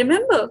formula,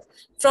 remember,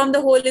 from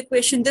the whole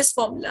equation, this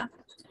formula.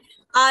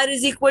 R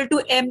is equal to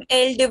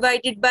ML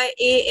divided by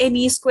A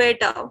NE square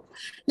tau.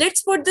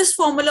 Let's put this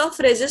formula of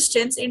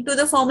resistance into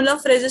the formula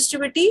of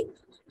resistivity.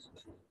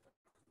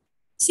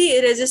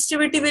 See,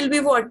 resistivity will be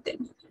what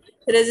then?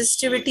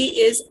 Resistivity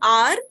is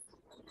R.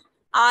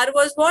 R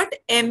was what?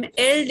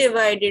 ML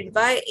divided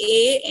by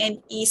A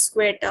and E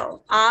square tau.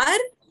 R,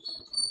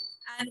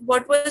 and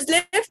what was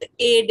left?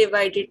 A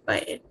divided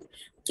by L.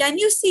 Can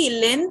you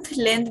see length?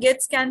 Length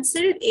gets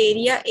cancelled.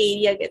 Area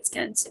gets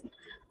cancelled.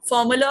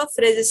 Formula of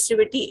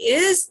resistivity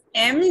is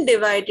M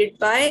divided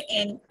by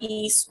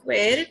Ne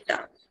square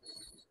tau.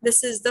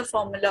 This is the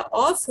formula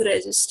of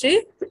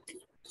resistivity.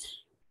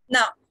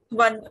 Now,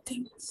 one more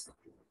thing.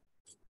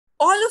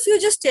 All of you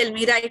just tell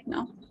me right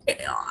now.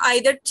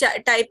 Either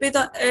type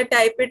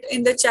it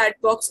in the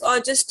chat box or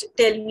just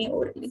tell me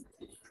orally.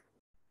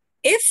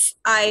 If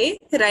I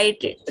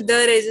write it,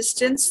 the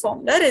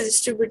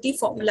resistivity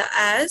formula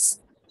as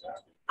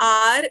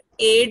RA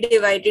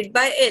divided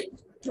by L,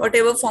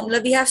 whatever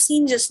formula we have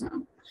seen just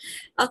now.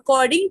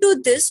 According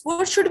to this,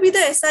 what should be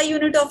the SI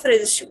unit of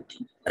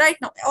resistivity? Right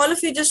now, all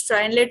of you just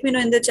try and let me know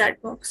in the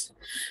chat box.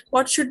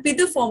 What should be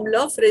the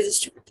formula of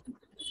resistivity?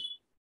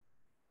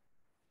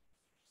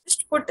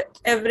 Just put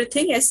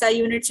everything SI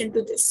units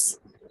into this.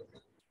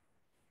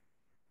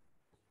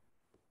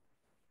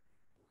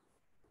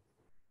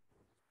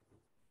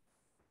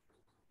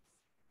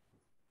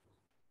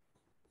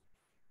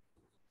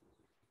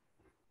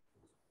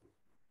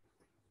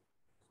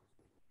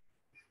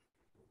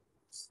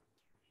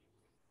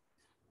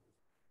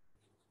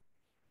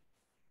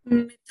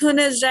 Mithun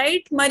is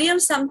right. Mariam,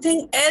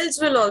 something else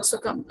will also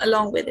come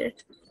along with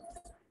it.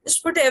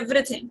 Just put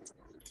everything.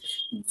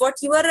 What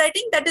you are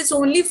writing, that is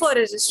only for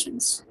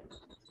resistance.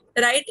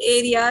 Right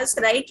areas,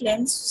 right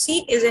lengths.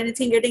 See, is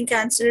anything getting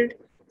cancelled?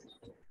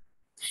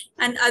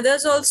 And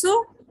others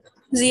also.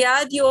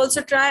 Ziad, you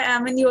also try.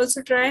 Amin, you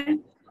also try.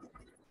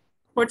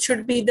 What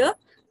should be the?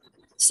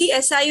 See,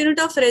 SI unit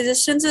of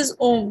resistance is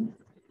ohm.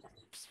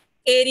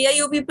 Area,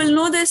 you people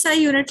know the SI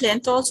unit.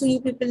 Length also you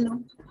people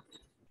know.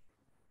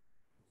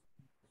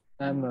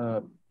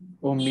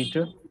 Ohm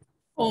meter.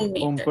 Ohm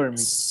meter. Ohm per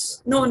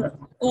meter. No,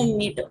 ohm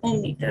meter. Ohm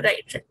meter.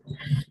 Right.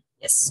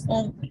 Yes,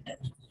 ohm meter.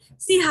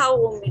 See how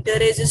ohm meter.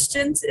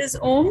 Resistance is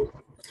ohm.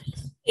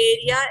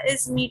 Area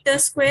is meter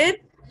square.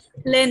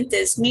 Length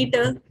is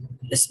meter.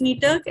 This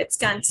meter gets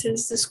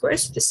cancels the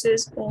squares. This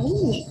is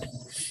ohm meter.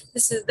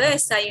 This is the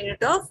SI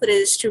unit of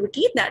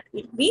resistivity that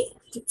will be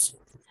used.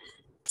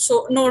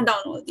 So note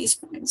down all these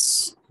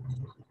points.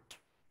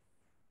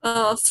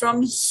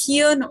 From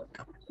here, note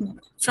down.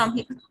 From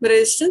here,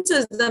 resistance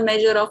is the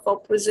measure of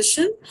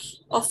opposition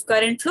of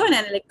current flow in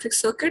an electric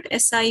circuit,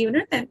 SI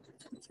unit,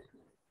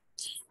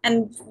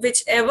 and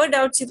whichever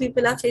doubts you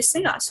people are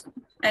facing, ask me.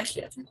 I'll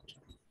clear them.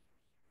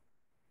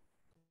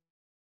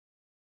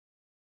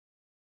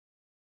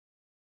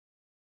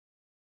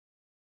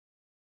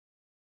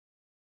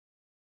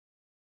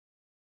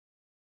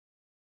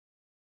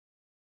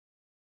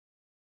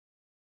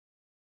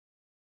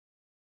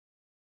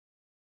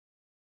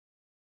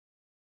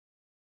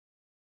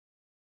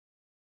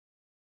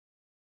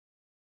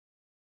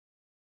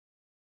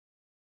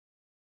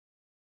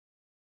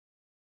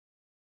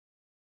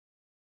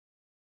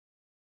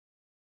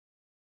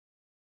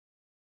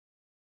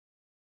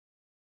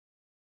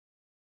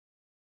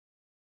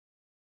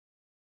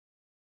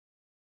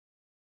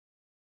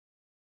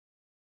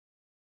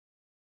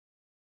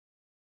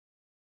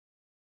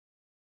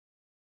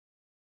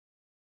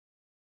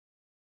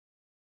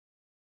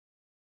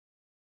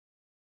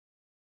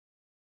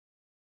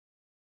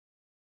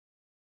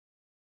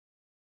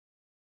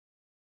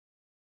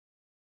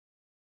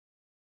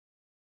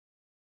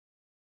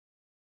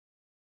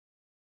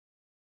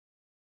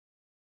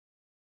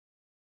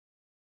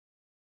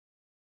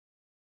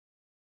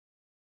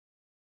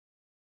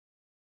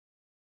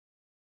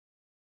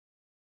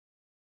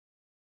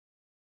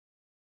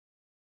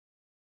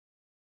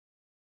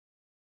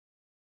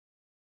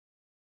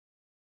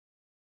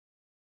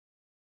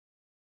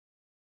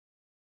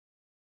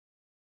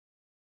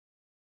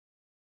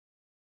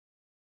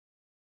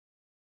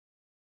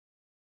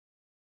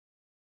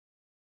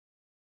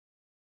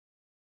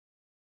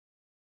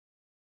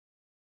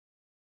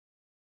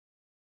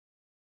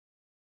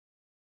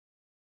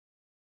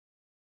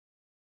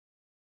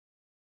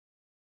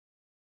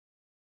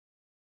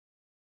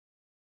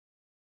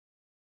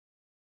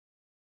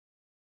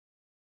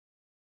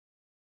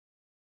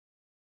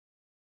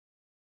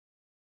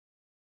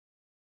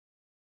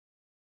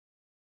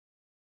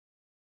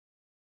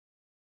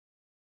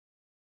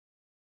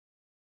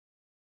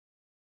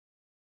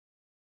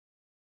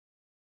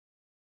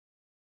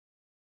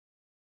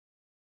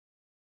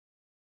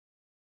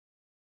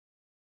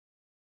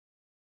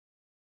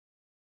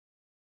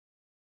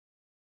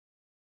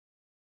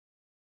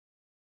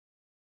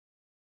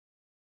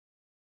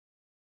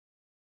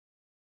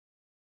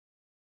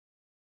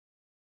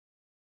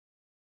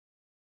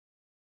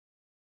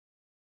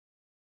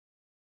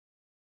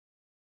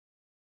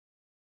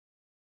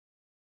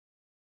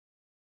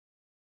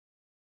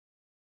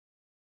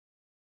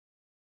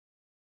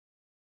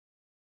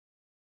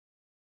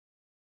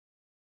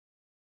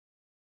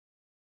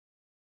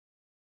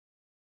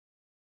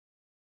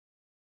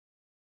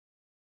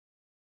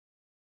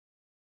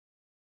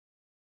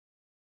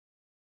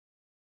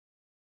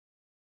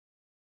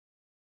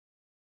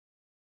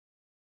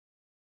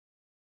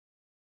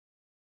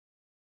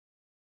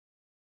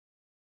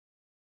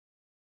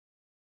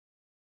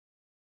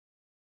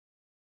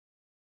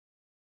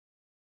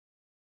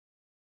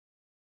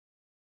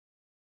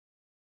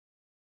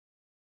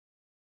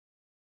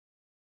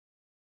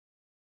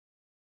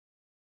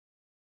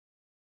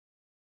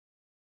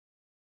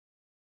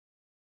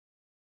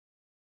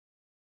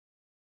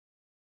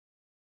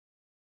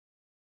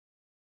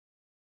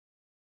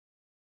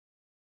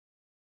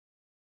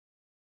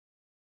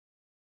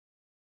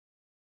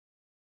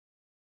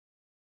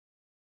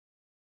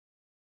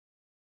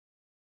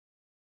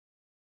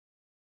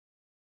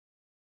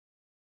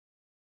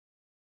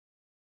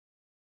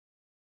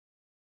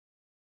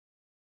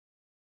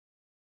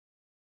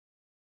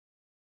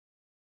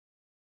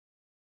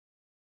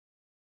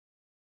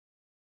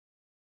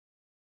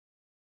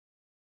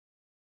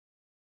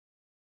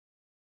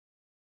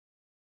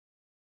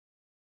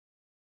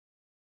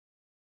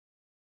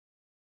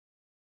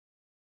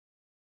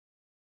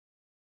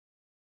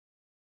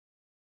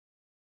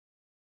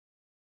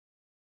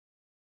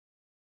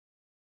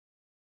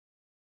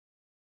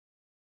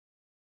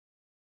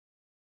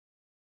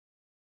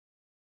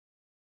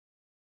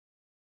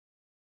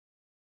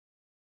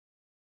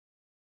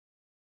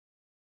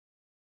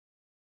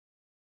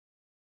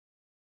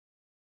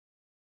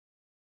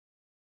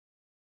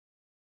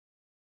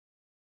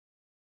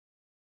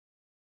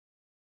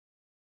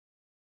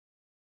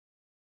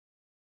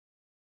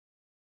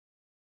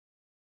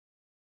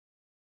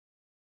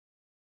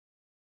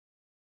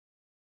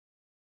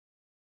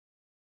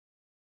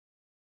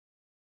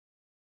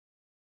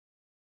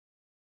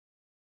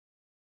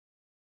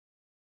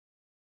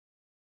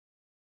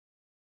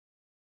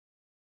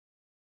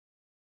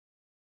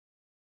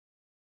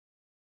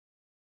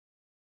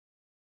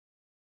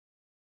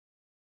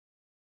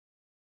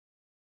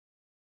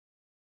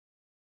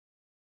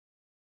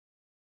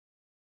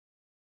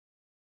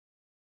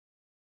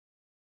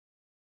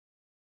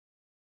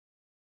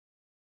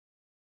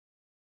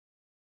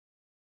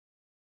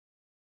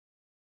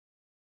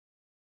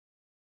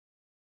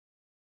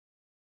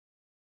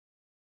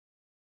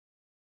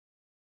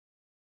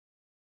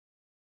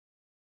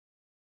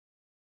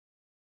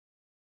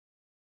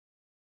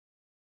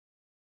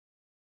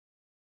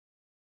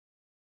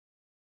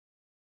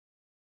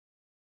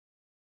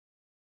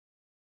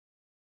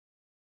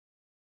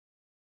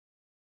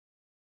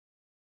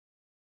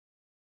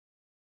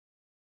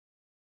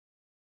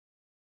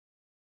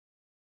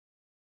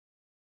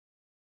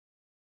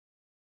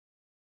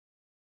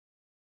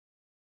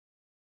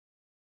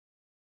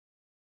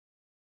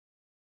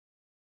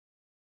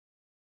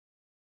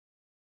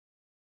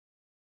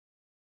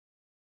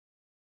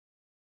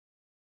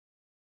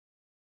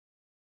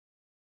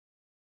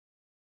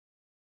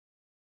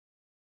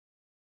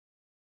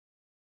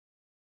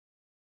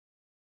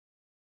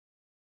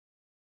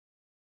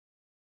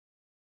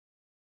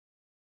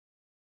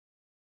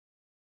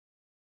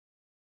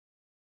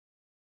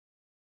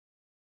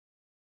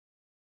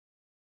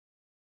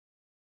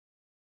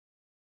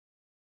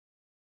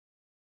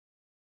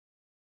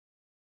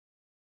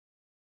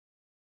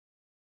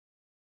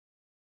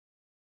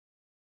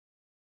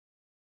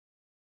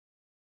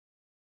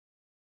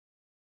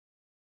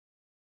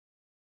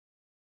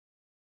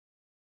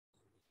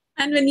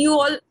 And when you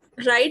all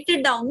write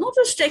it down, no,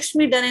 just text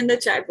me done in the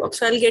chat box.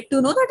 So I'll get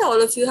to know that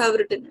all of you have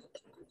written it.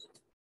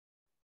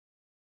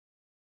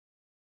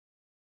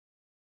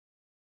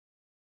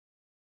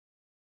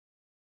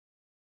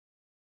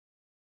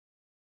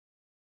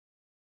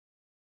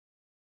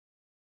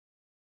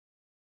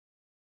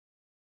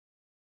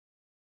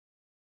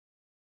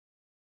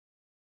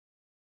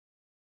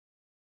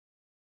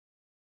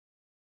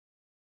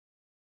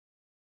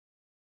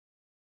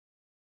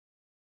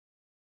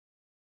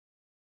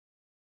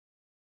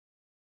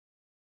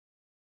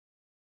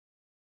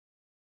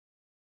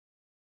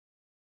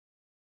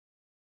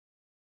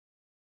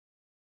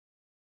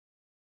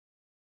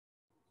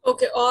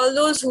 Okay, all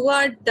those who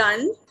are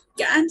done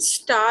can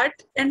start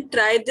and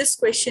try this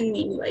question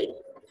meanwhile.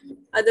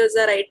 Others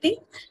are writing.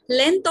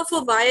 Length of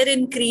a wire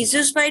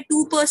increases by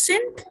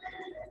 2%.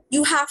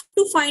 You have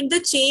to find the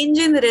change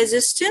in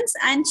resistance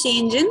and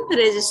change in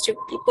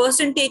resistivity.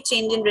 Percentage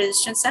change in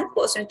resistance and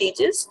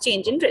percentages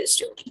change in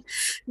resistivity.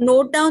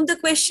 Note down the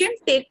question,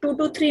 take 2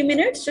 to 3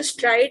 minutes, just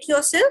try it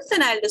yourself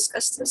and I'll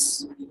discuss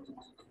this.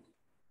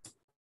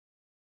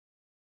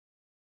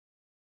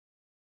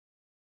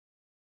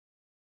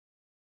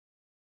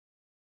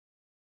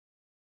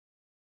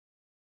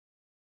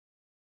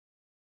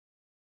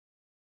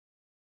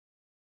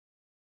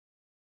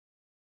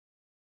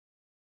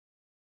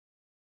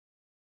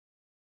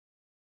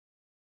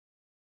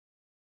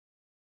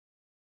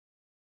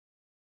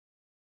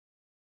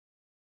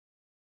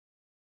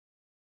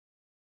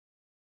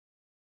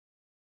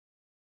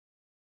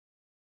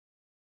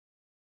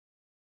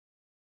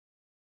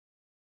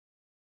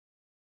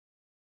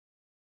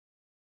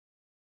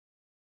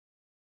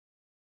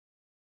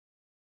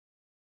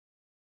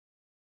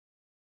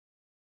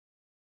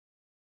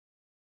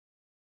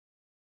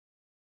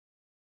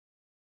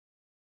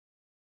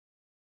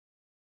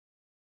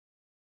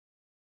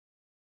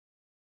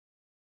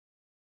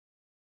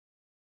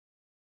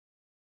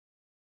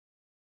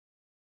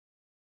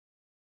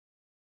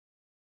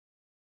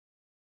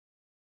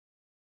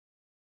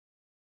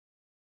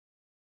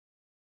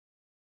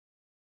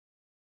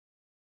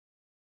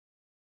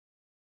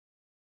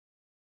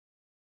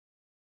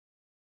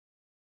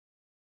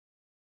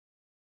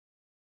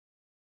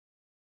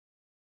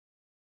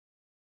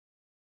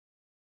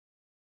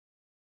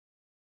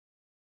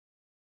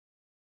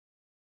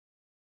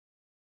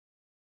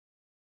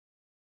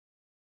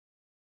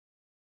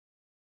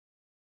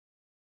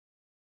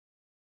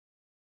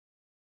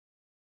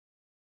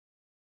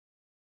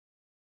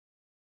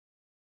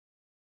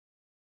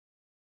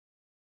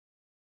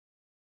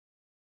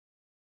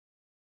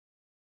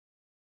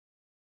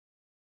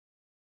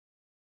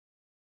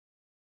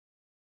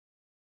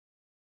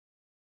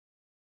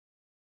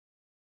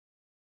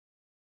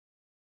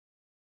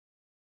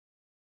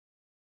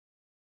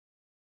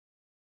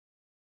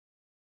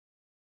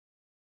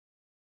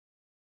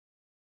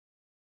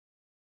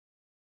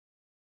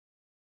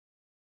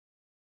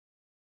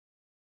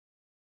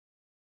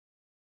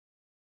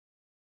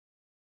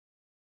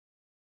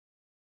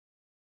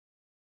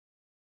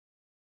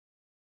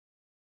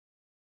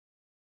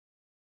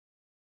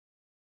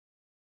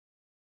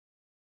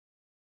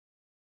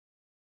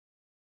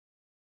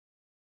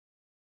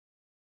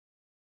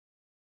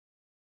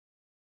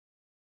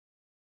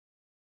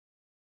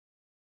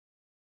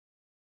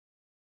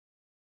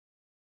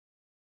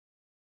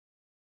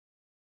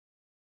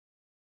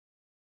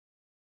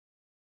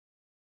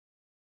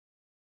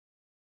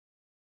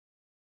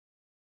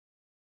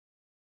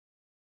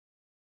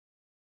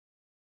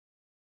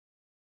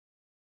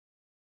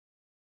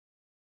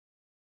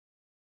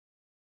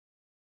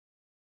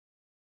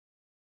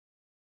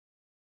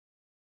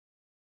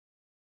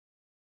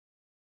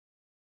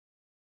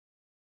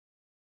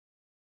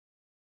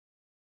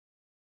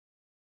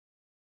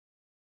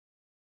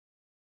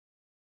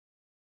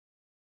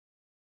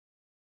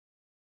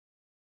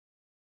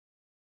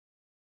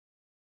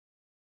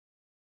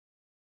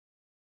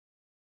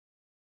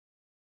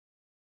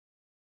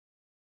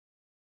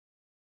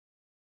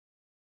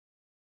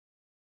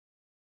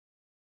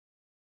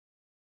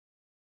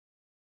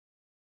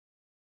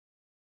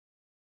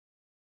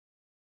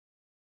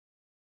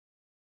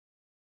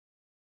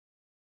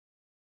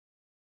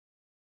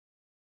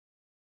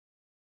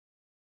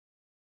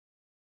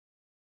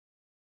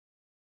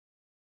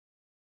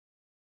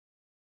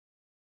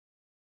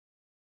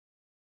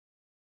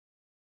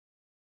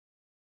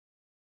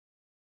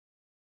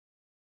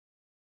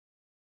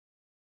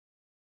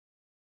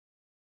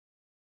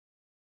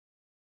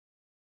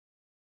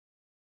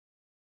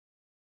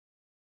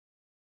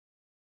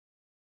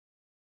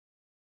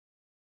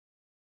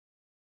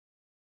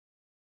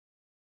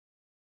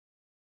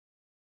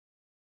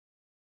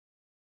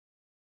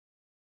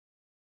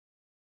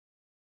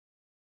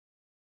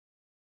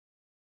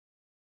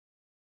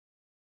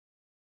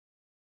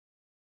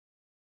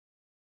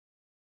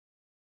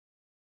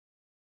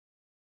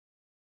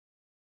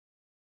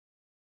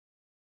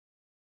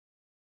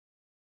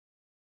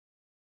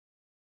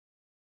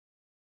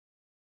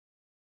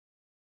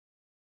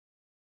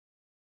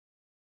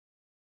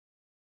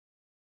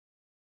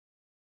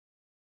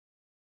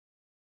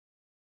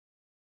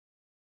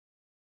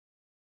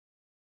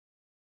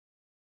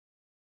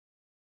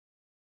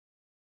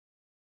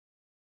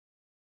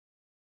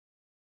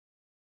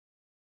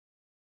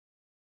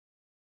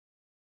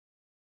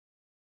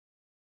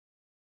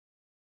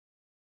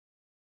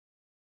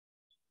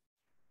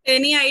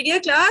 Any idea,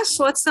 class?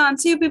 What's the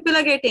answer you people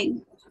are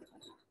getting?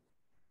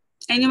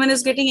 Anyone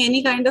is getting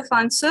any kind of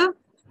answer?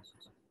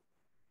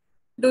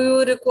 Do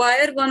you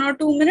require 1 or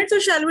 2 minutes, or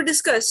shall we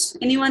discuss?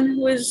 Anyone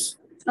who is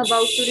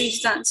about to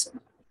reach the answer?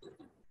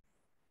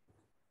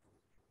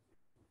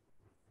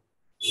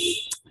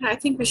 I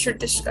think we should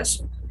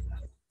discuss.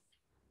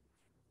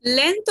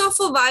 Length of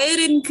a wire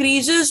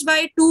increases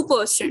by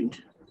 2%.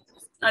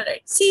 All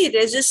right. See,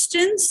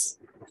 resistance.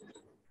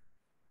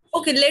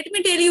 Okay, let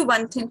me tell you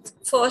one thing.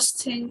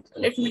 First thing,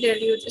 let me tell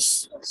you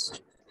this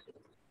first.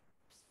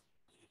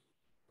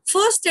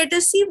 First, let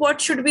us see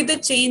what should be the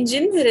change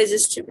in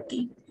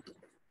resistivity.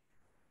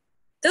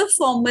 The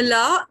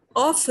formula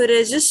of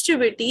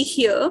resistivity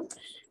here,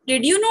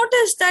 did you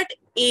notice that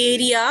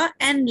area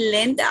and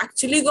length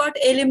actually got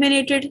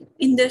eliminated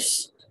in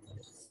this?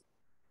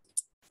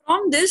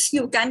 From this,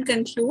 you can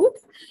conclude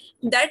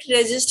that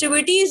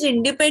resistivity is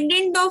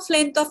independent of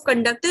length of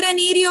conductor and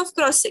area of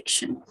cross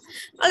section.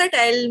 All right,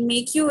 I'll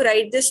make you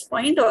write this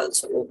point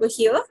also over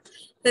here.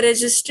 The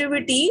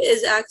resistivity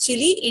is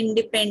actually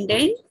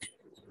independent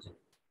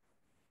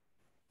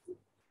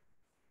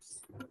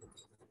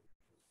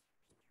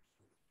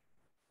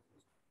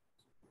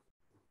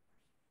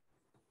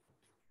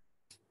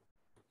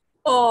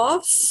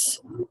of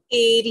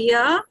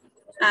area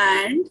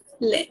and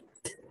length.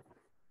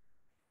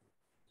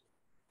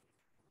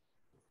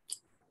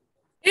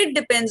 It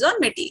depends on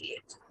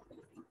material.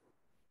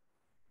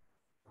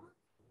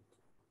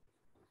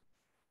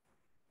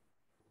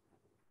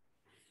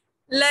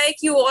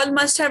 Like you all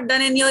must have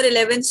done in your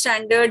 11th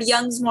standard,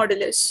 Young's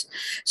modulus.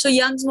 So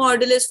Young's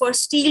modulus for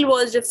steel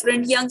was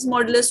different, Young's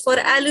modulus for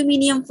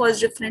aluminium was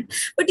different.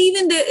 But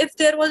even there, if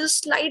there was a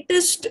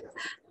slightest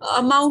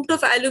amount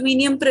of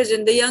aluminium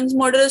present, the Young's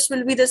modulus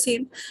will be the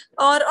same.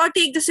 Or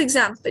take this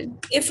example.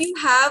 If you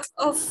have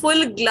a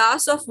full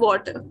glass of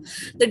water,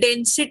 the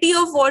density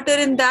of water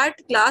in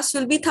that glass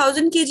will be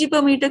 1000 kg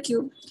per meter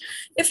cube.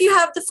 If you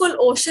have the full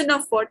ocean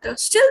of water,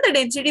 still the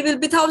density will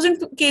be 1000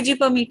 kg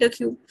per meter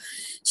cube.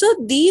 So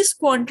these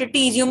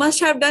quantities, you must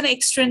have done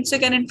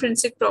extrinsic and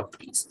intrinsic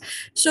properties.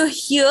 So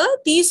here,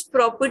 these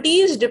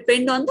properties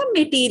depend on the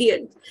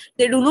material.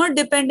 They do not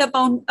depend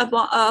upon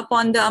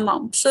the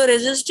amount. So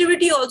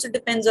resistivity also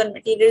depends on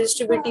material.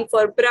 Resistivity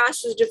for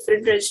brass is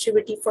different.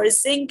 Resistivity for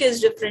zinc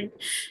is different,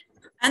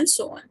 and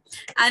so on.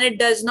 And it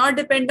does not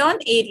depend on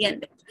area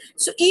and length.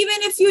 So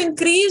even if you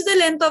increase the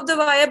length of the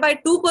wire by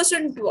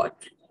 2%, what?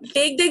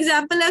 Take the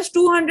example as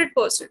 200%.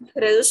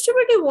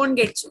 Resistivity won't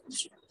get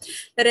changed.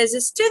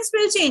 Resistance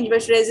will change, but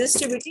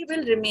resistivity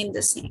will remain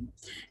the same.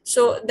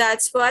 So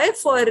that's why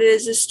for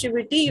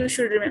resistivity, you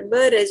should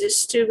remember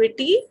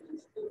resistivity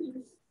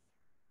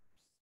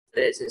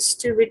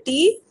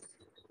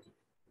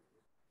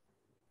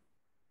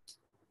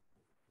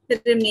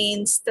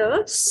remains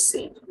the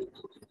same.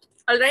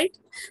 All right.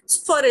 So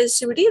for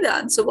resistivity, the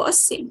answer was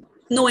same.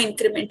 No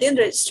increment in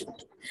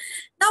resistivity.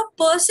 Now,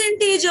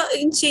 percentage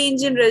in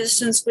change in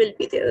resistance will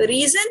be there.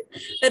 Reason,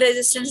 the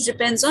resistance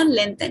depends on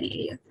length and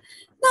area.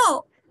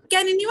 Now,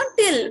 can anyone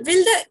tell,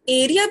 will the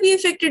area be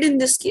affected in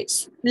this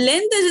case?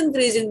 Length is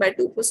increasing by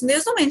 2%.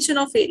 There's no mention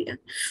of area.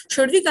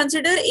 Should we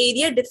consider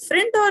area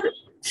different, or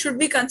should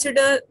we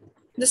consider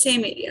the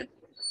same area?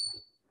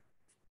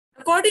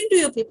 According to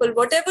you people,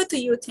 whatever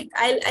you think,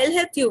 I'll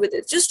help you with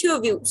it. Just your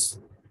views.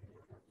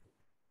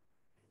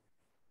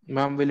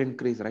 Ma'am, will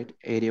increase, right?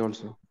 Area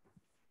also.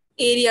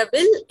 Area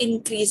will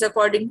increase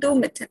according to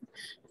Mithun.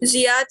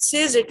 Ziad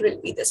says it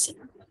will be the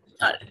same.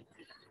 All right.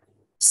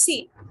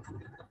 See.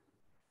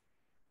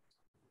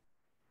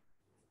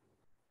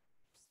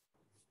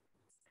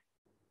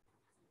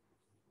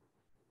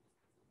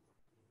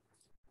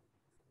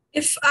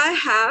 If I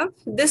have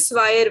this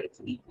wire with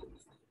me,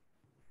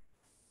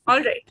 all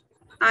right,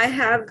 I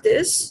have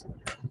this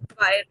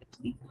wire with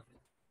me.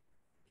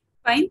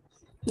 Fine.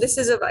 This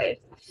is a wire.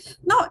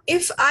 Now,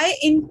 if I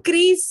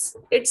increase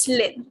its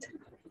length,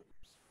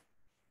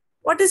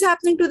 what is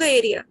happening to the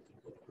area?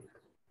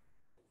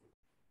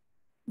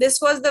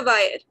 This was the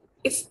wire.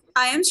 If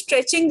I am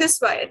stretching this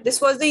wire, this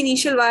was the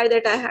initial wire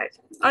that I had.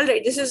 All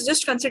right, this is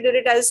just consider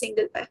it as a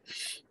single wire.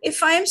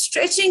 If I am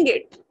stretching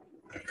it,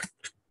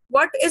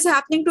 what is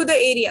happening to the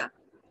area?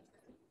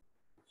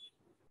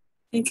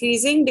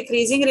 Increasing,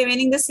 decreasing,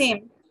 remaining the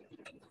same.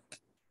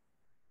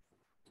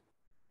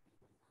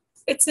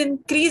 It's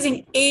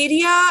increasing.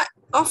 Area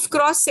of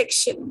cross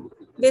section,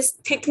 this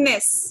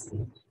thickness.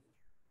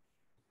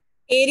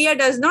 Area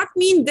does not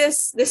mean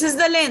this. This is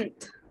the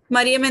length.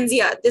 Mariam and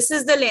Ziad, this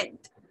is the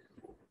length.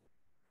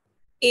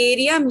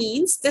 Area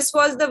means this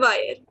was the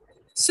wire.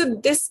 So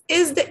this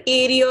is the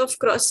area of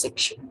cross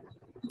section.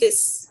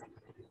 This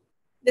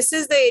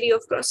is the area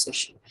of cross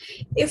section.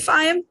 If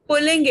I am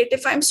pulling it,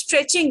 if I'm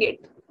stretching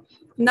it,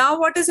 now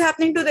what is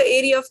happening to the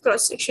area of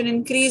cross section?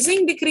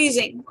 Increasing,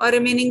 decreasing, or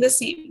remaining the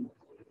same?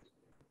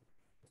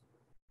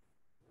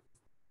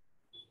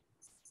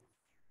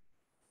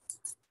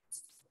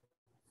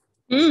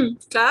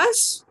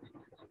 Class?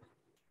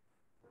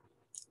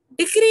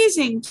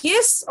 Decreasing.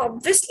 Yes,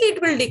 obviously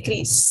it will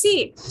decrease.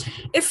 See,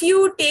 if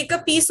you take a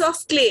piece of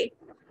clay,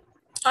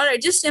 All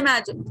right, just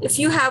imagine if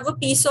you have a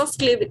piece of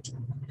clay with you.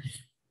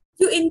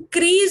 You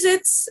increase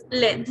its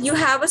length. You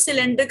have a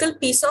cylindrical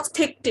piece of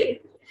thick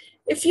clay.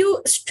 If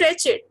you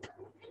stretch it,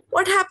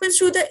 what happens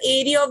to the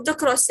area of the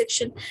cross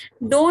section?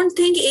 Don't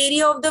think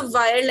area of the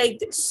wire like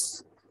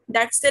this.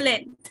 That's the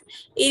length.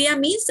 Area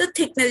means the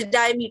thickness,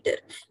 diameter.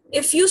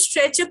 If you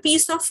stretch a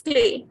piece of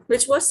clay,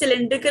 which was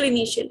cylindrical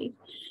initially,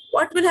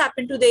 what will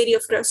happen to the area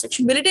of cross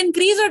section? Will it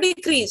increase or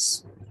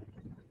decrease?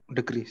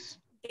 Decrease.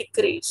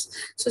 Decrease.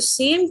 So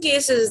same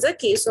case is the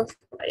case of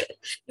wire.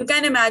 You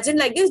can imagine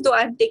like this, though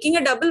I'm taking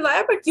a double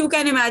wire, but you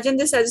can imagine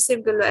this as a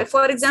single wire.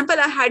 For example,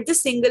 I had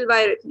this single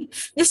wire with me.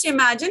 Just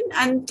imagine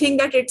and think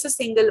that it's a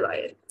single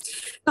wire.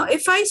 Now,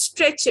 if I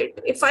stretch it,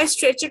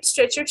 stretch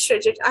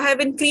it, I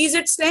have increased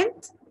its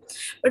length.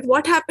 But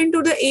what happened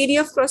to the area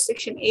of cross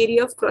section?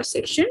 Area of cross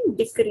section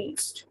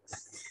decreased.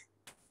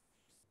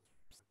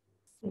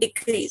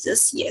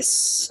 Decreases, yes.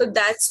 So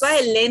that's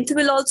why length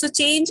will also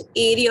change,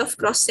 area of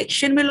cross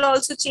section will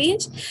also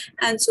change,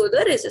 and so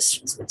the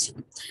resistance will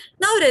change.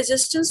 Now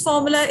resistance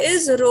formula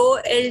is rho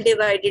L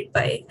divided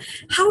by,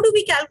 how do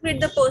we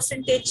calculate the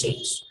percentage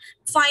change?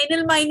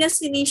 Final minus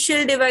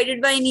initial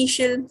divided by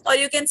initial, or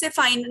you can say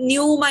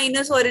new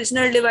minus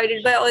original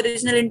divided by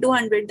original into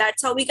 100.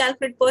 That's how we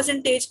calculate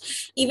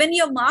percentage. Even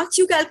your marks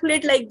you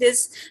calculate like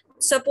this.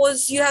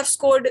 Suppose you have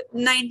scored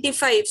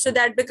 95, so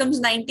that becomes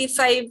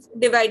 95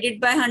 divided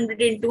by 100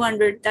 into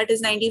 100, that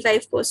is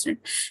 95%.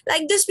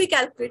 Like this we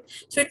calculate.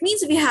 So it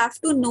means we have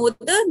to know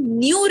the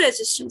new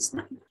resistance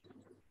now.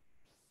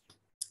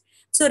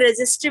 So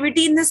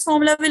resistivity in this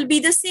formula will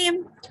be the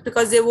same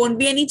because there won't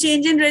be any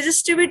change in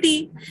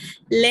resistivity.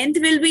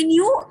 Length will be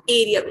new,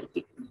 area will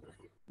be new.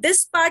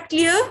 This part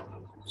clear?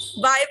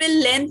 Why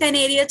will length and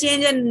area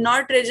change and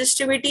not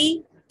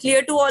resistivity?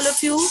 Clear to all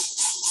of you?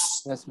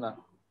 Yes, ma'am.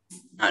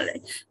 All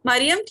right.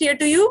 Mariam, clear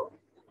to you?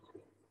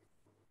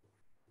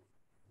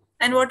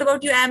 And what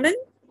about you, Amin?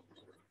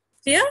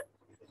 Clear?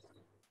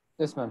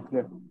 Yes, ma'am.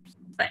 Clear.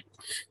 Fine.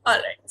 All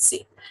right.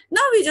 See.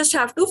 Now we just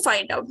have to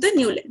find out the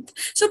new length.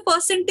 So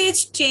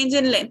percentage change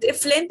in length.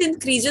 If length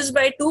increases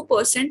by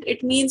 2%,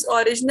 it means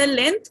original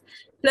length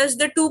plus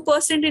the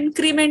 2%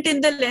 increment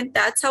in the length.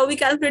 That's how we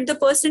calculate the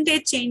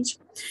percentage change.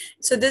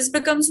 So this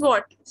becomes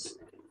what?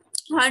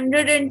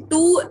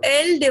 102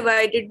 L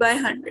divided by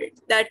 100.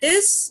 That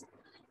is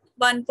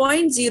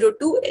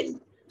 1.02 L.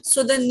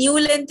 So the new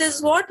length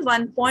is what?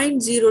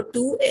 1.02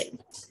 L.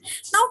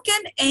 Now,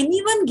 can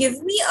anyone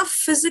give me a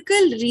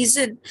physical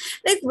reason?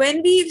 Like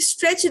when we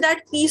stretch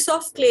that piece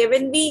of clay,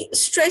 when we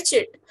stretch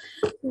it,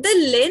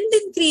 the length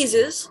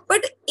increases,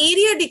 but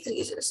area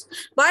decreases.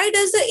 Why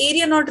does the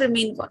area not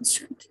remain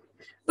constant?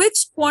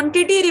 Which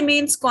quantity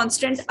remains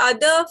constant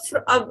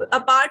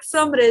apart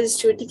from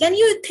resistivity? Can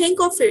you think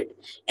of it?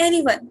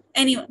 Anyone?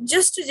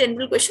 Just a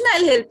general question.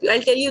 I'll help you.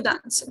 I'll tell you the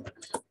answer.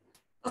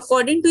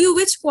 According to you,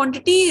 which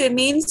quantity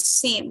remains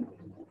same?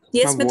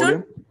 Yes,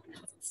 Mithun?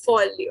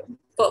 Volume.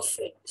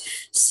 Perfect.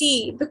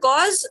 See,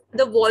 because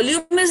the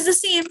volume is the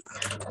same,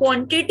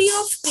 quantity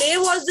of clay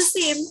was the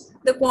same,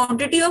 the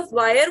quantity of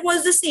wire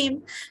was the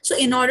same. So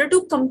in order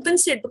to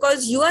compensate,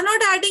 because you are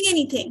not adding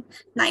anything,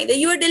 neither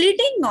you are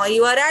deleting nor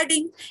you are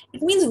adding,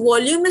 it means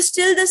volume is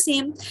still the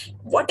same.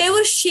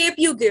 Whatever shape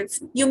you give,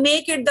 you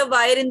make it the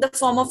wire in the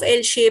form of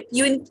L shape,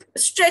 you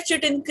stretch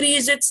it,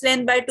 increase its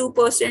length by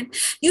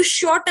 2%, you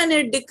shorten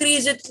it,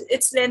 decrease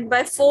its length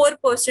by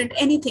 4%,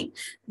 anything.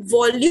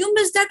 Volume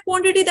is that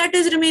quantity that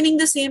is remaining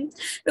the same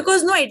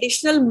because no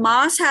additional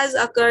mass has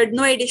occurred,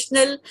 no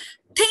additional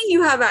thing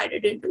you have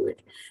added into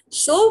it.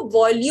 So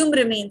volume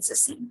remains the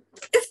same.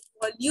 If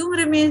volume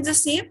remains the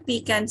same,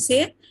 we can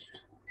say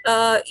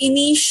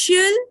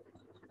initial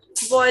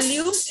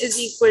volume is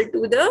equal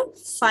to the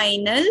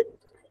final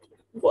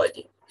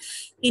volume.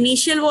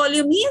 Initial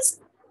volume means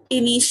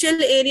initial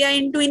area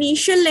into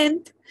initial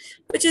length,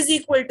 which is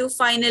equal to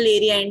final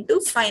area into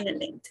final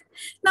length.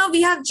 Now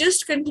we have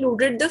just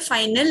concluded the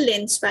final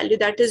length value,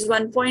 that is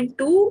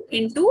 1.2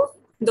 into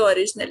the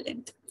original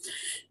length.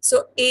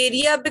 So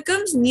area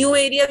becomes new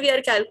area we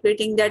are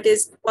calculating, that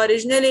is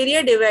original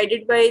area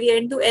divided by area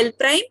into L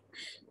prime.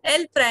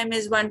 L prime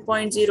is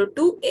 1.02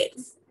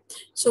 L.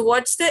 So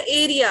what's the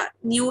area?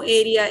 New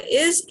area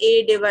is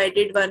A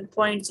divided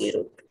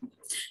 1.02.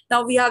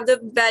 Now we have the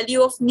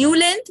value of new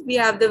length, we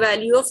have the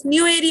value of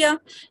new area.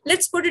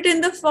 Let's put it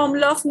in the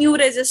formula of new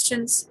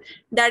resistance.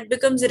 That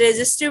becomes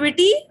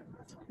resistivity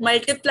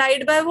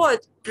multiplied by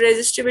what?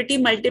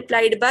 Resistivity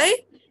multiplied by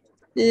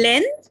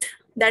length.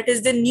 That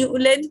is the new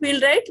length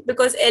we'll write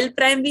because L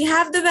prime, we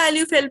have the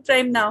value of L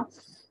prime now.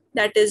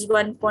 That is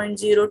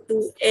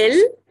 1.02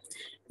 L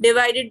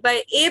divided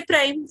by A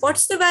prime.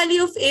 What's the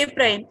value of A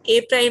prime?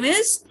 A prime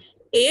is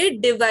A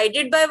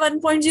divided by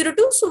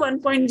 1.02. So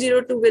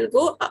 1.02 will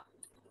go up.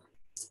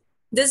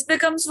 This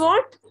becomes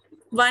what?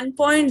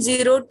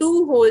 1.02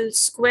 whole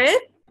square.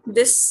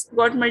 This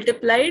got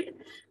multiplied.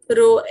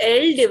 Rho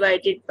L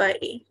divided by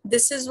A.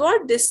 This is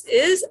what? This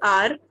is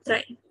R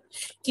prime.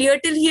 Clear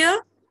till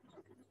here?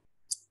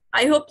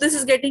 I hope this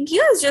is getting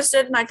clear. It's just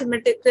a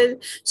mathematical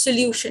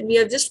solution. We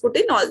have just put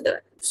in all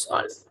the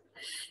values.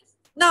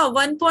 Now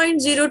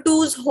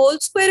 1.02's whole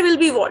square will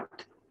be what?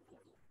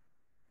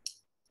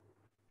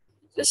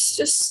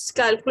 Just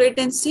calculate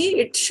and see.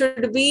 It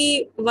should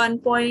be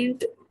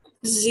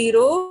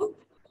 1.0401.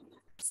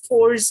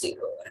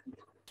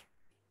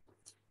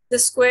 The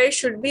square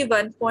should be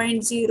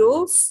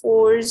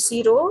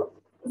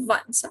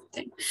 1.0401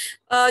 something.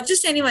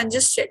 Just anyone,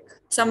 just check.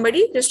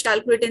 Somebody just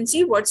calculate and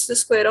see what's the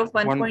square of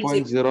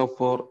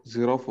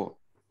 1.0404.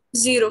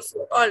 1.04.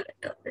 All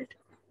right.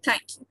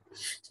 Thank you.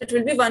 So it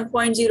will be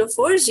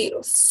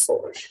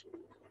 1.0404.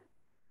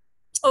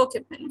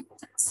 Okay, fine.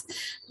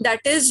 That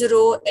is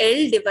rho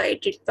L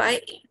divided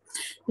by A.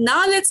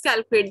 Now let's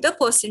calculate the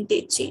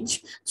percentage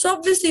change. So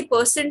obviously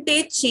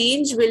percentage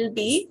change will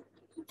be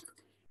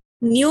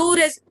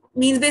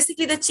means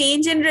basically the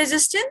change in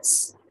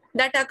resistance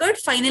that occurred,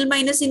 final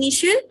minus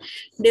initial,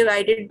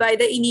 divided by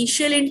the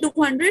initial into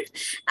 100.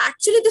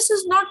 Actually, this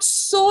is not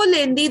so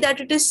lengthy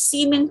that it is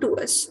seeming to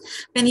us.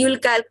 When you will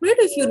calculate,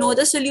 if you know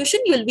the solution,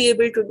 you will be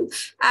able to do.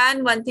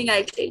 And one thing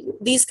I'll tell you,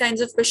 these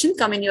kinds of questions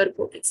come in your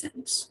board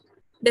exams.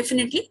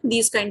 Definitely,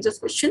 these kinds of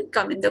questions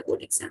come in the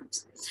board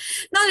exams.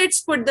 Now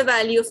let's put the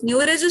value of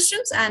new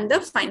resistance and the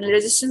final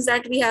resistance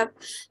that we have.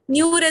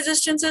 New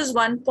resistance is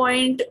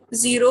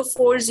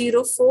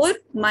 1.0404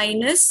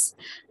 minus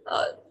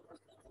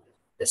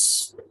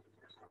this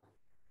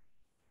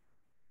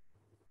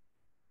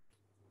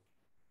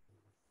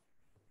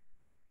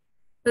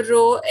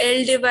rho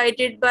L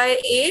divided by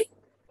A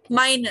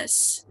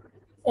minus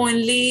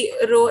only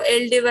rho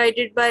L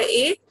divided by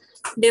A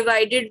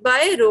divided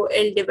by rho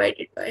L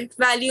divided by.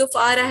 Value of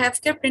R I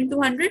have kept in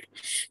 200.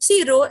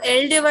 See, rho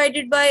L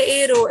divided by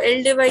A, rho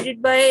L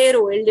divided by A,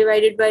 rho L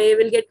divided by A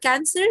will get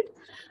cancelled.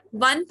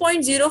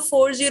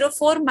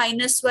 1.0404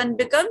 minus 1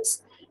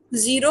 becomes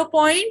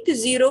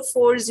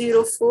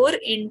 0.0404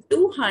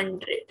 into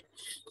 100.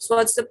 So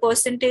what's the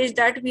percentage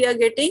that we are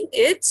getting?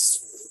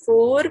 It's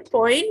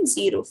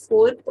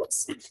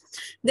 4.04%.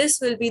 This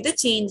will be the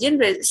change in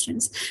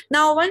resistance.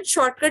 Now, one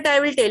shortcut I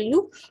will tell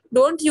you,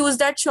 don't use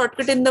that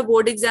shortcut in the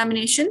board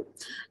examination.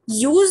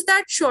 Use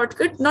that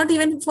shortcut, not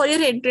even for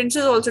your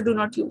entrances also do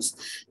not use.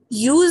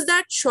 Use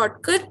that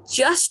shortcut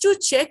just to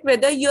check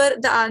whether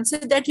the answer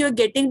that you're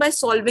getting by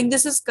solving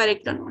this is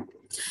correct or not.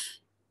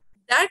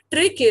 That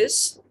trick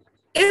is,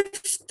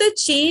 if the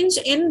change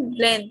in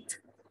length,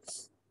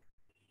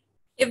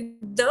 if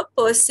the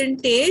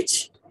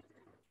percentage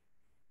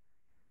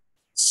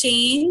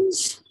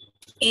change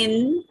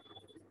in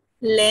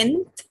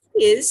length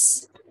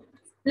is,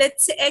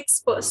 let's say,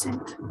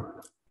 X%,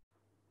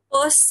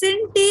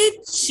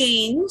 percentage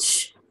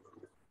change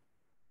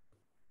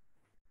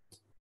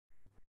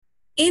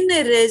in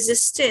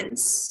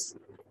resistance,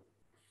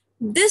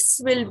 this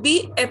will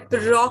be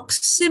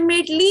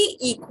approximately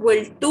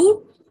equal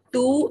to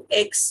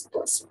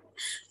 2x%.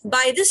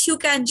 By this, you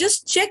can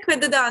just check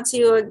whether the answer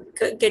you're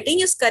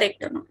getting is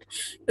correct or not,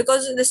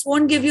 because this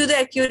won't give you the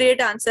accurate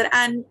answer.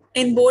 And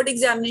in board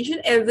examination,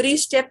 every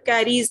step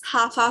carries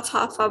half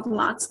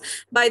marks.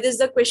 By this,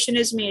 the question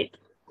is made.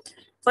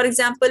 For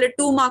example, a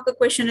 2-marker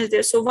question is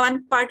there. So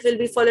one part will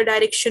be for the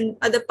direction,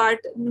 other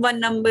part, one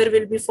number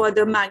will be for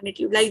the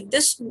magnitude. Like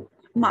this,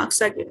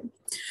 marks are given.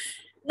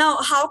 Now,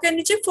 how can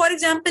you check? For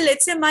example,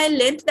 let's say my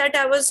length that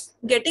I was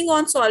getting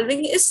on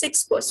solving is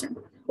 6%,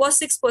 was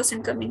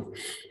 6% coming.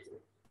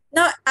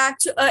 Now,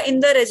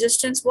 in the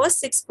resistance was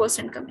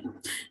 6% coming.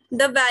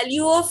 The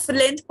value of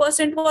length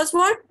percent was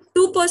what?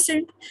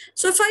 2%.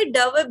 So if I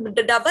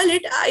double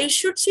it, I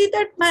should see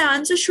that my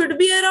answer should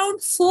be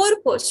around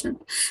 4%.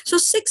 So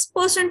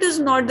 6% is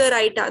not the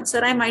right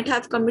answer. I might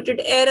have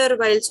committed error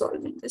while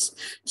solving this.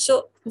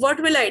 So what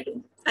will I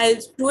do?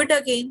 I'll do it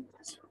again.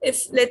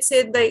 If let's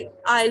say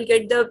I'll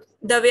get the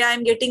way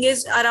I'm getting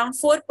is around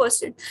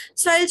 4%.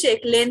 So I'll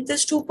check length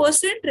is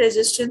 2%,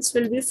 resistance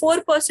will be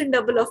 4%,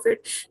 double of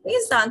it.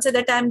 Means the answer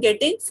that I'm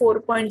getting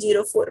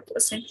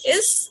 4.04%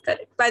 is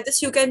correct. By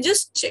this, you can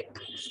just check.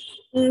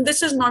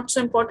 This is not so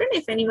important.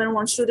 If anyone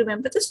wants to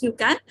remember this, you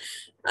can.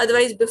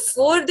 Otherwise,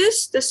 before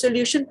this, the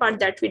solution part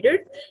that we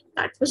did,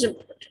 that was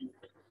important.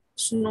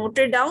 So note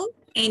it down.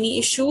 Any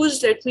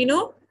issues, let me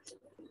know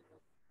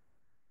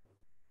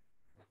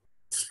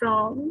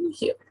from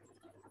here.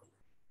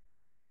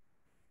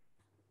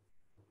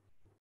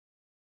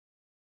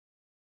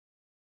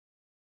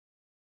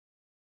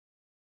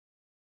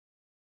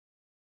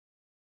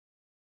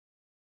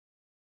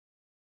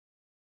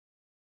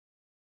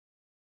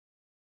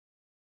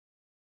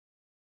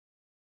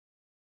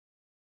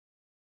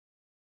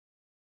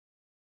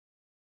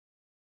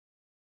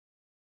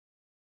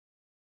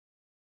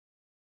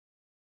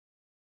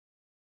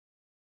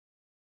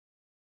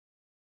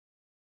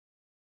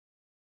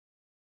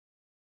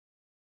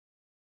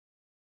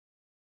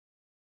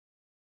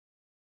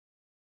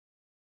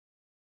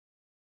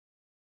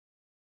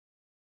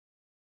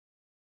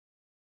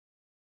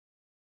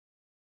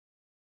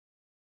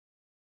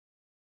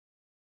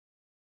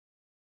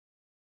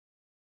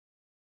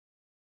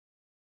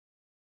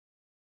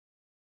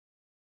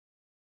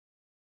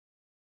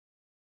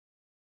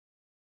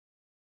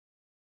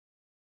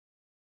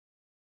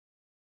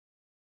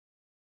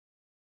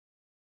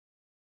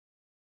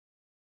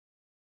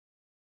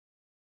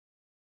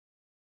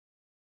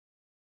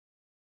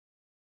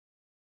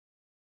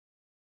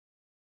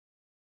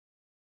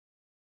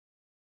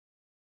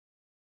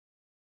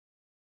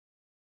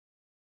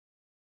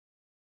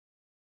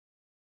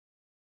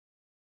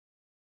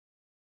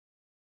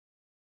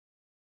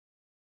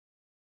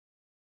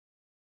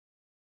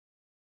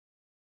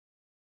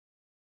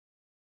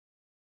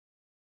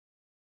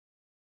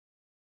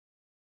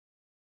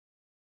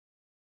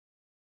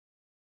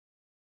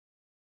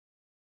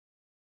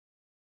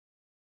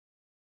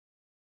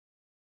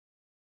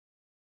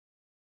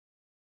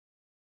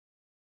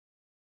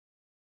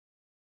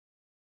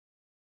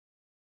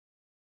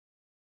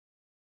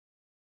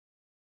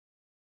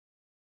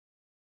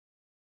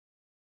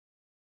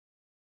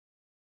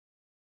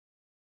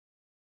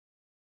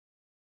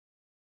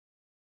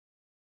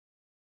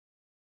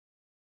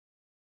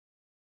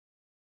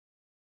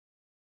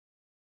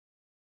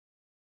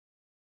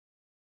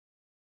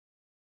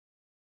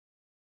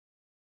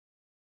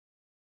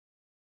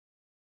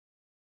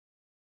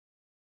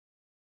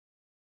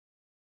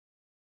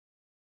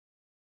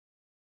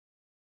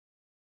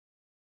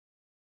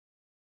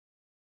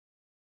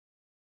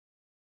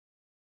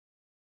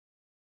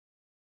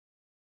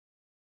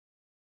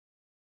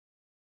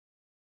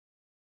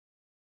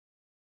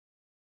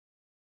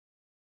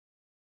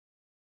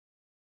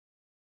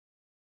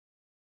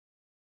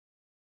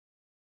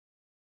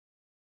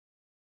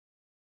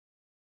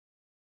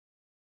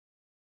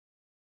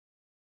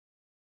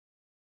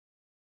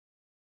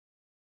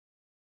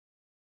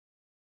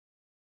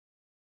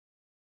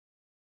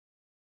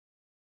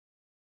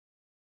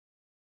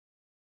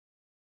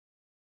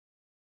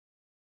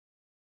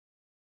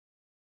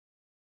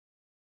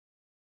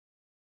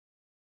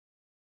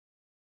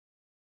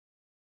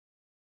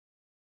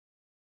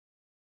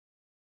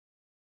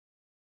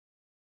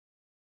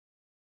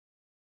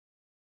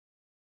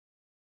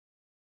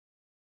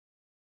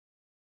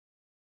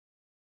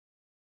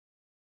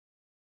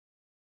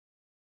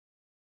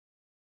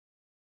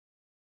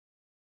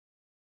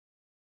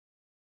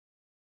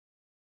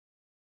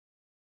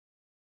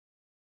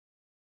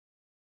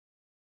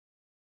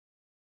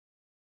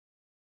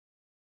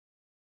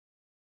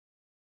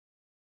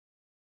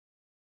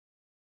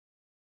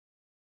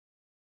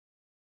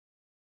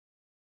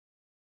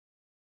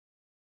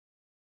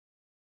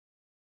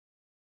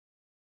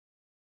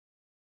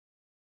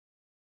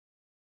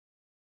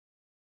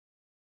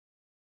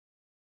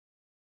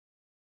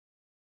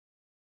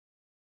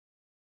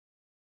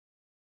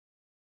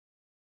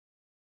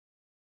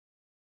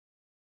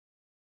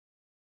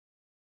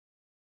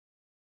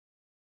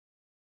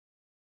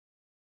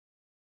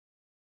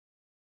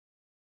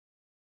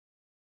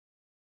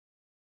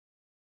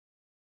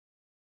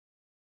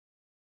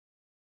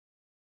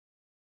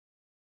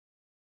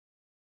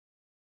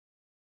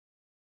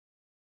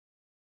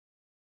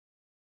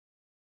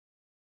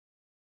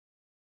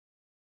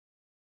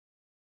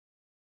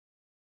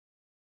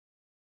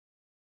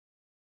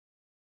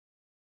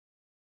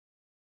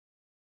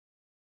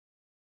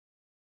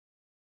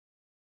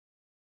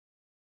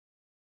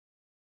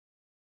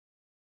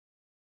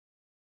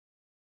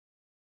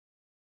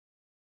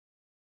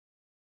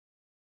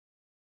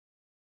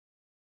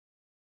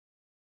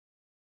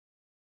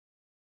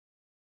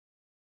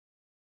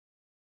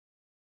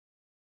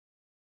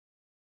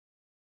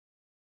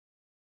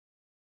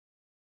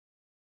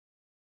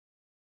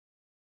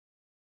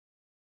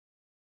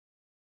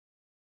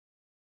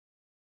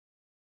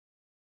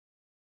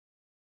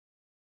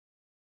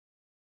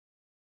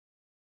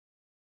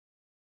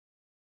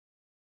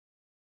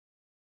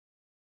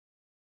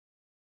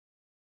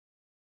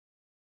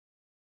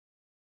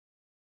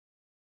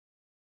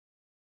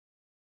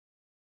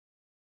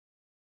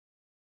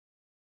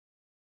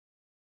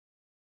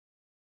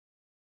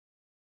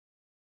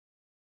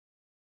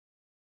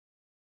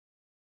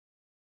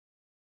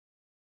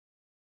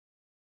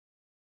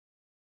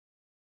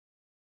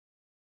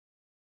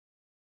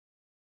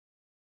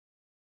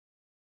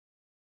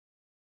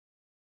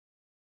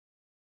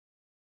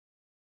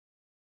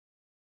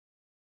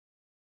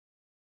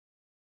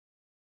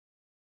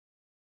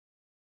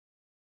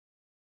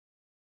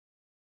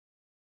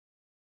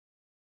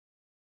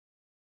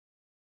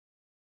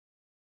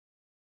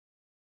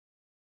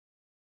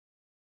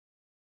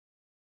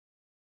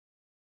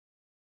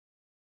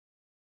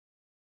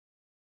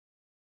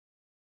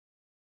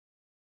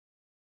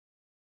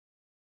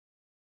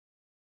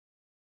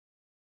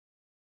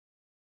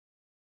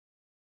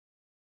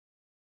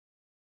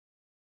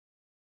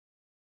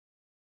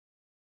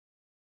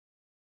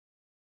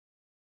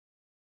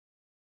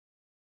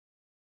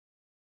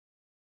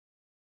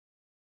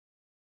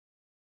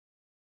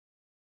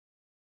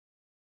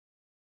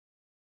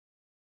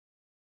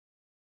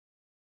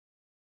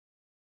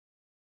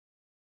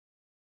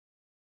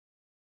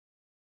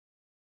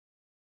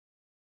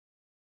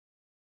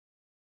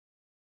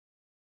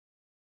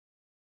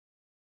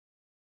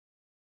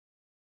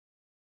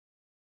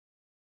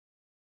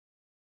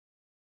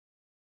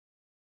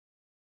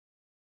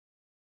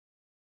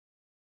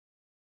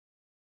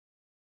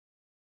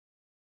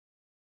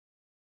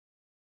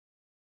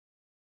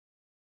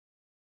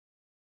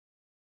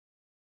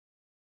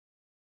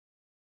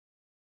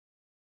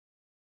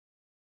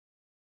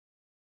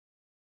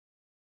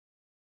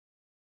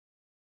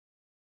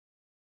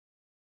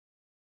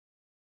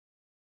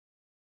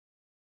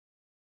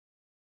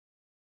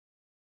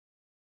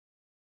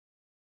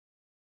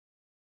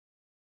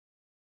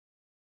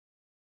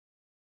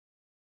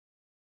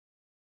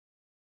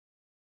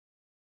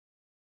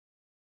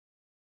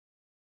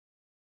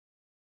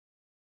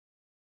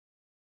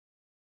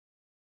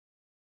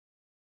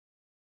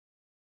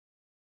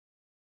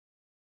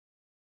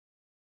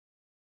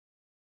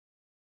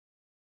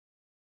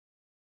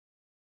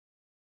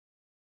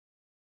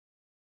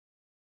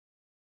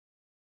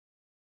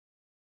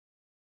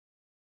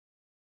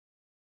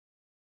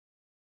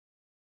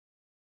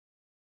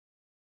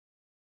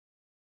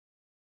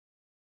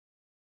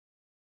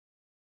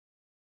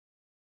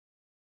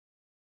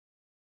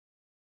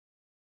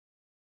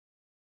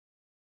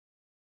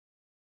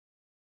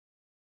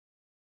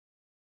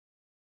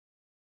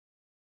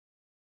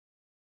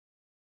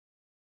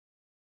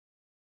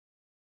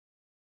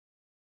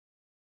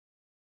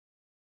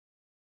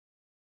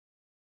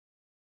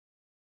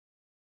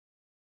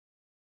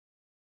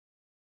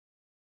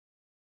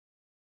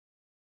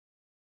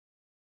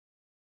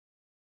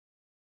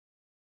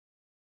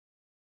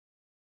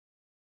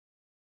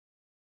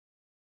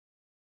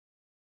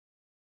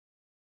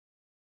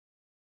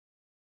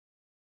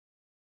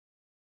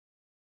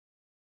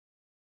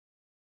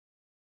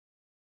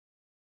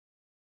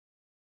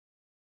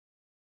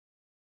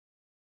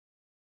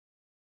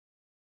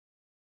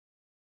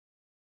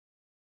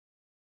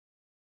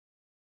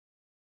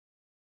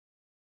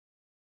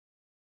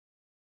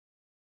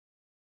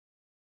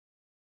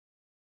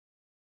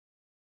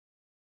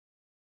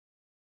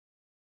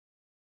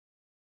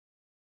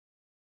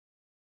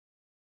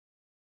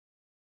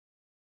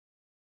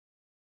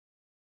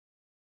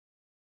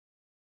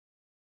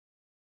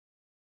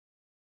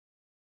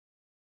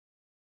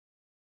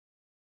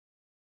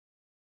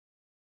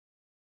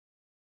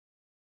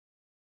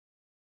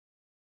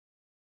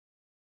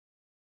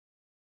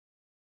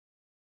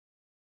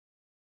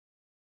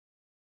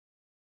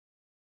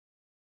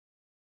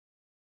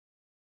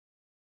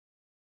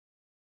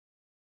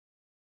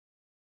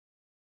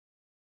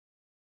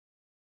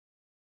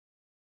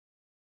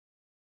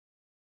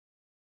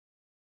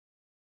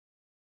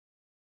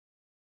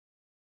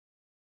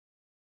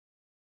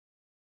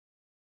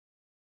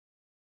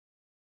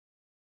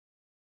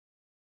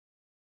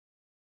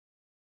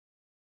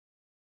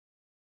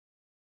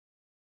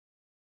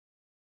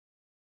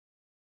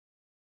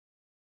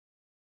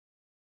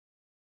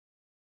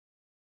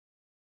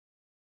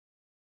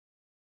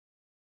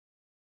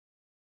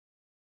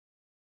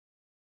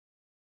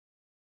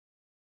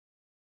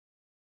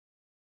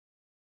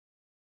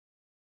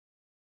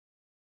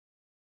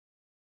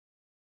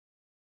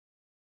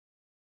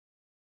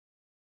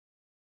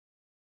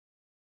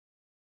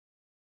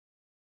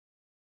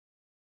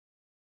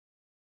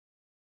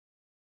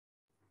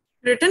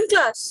 Written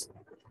class.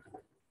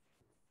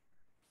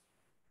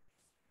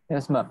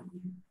 Yes, ma'am.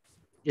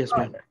 Yes,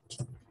 ma'am.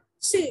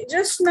 See,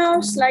 just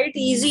now slight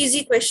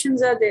easy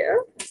questions are there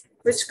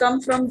which come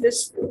from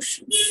this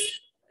portion.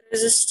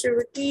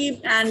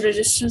 Resistivity and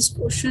resistance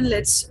portion,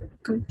 let's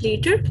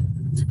complete it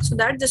so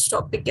that this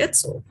topic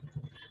gets over.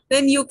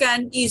 Then you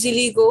can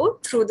easily go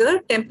through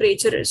the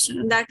temperature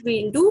resistance. That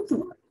we'll do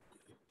tomorrow.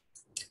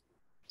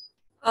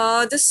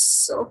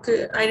 This,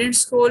 okay, I didn't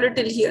scroll it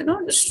till here,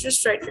 no?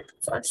 Just write it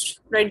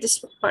first. Write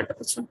this part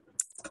also.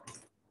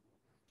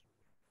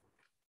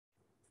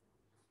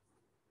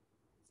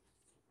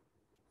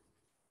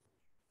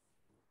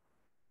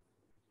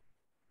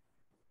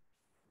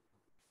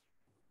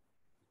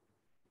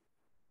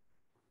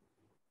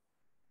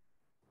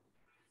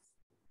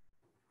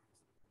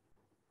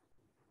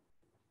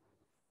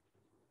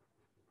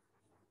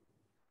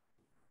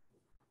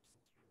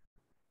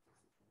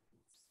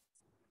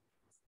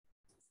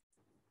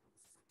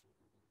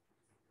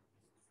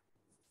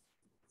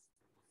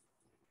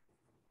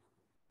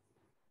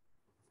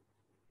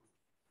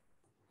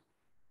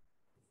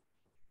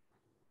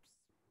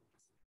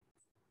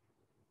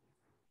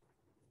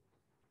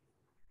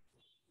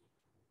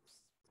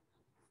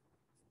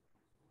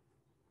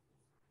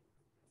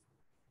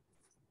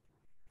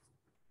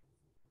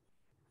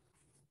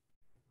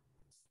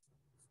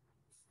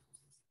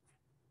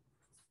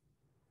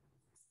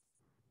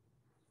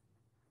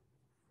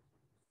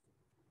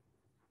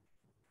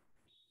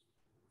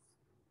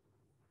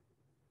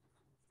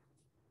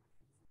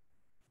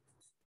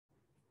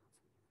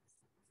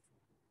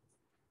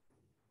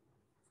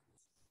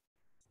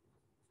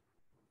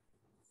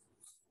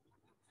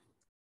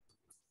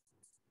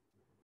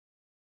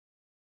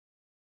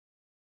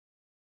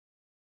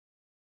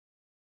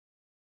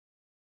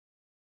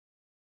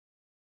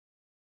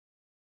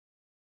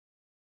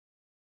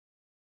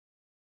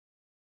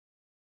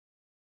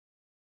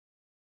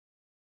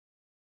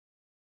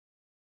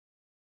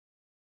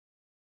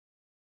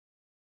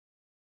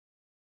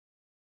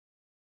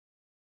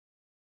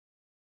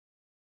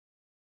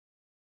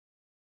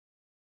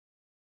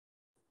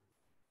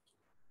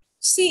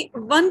 See,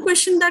 one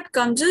question that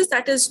comes is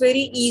that is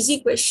very easy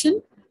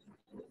question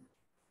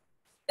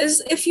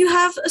is if you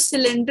have a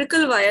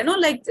cylindrical wire, no,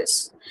 like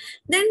this,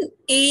 then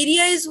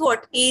area is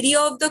what? Area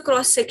of the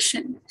cross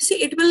section.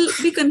 See, it will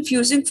be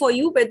confusing for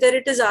you whether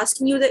it is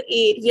asking you the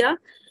area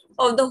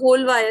of the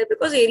whole wire,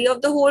 because area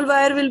of the whole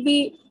wire will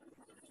be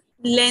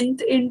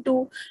length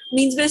into,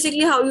 means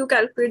basically how you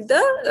calculate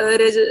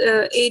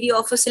the area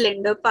of a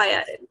cylinder, pi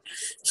r l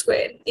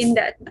square, in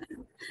that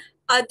manner.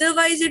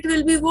 Otherwise, it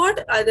will be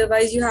what?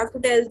 Otherwise, you have to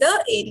tell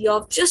the area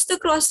of just the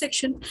cross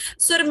section.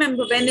 So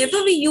remember,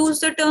 whenever we use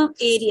the term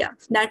area,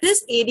 that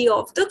is area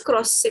of the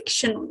cross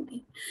section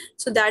only.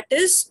 So that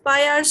is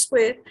pi r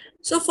square.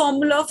 So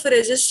formula of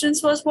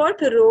resistance was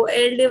what? Rho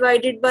L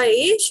divided by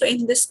A. So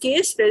in this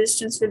case,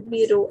 resistance will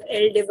be rho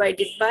L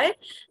divided by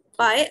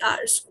pi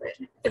r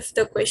square if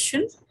the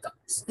question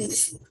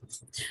comes.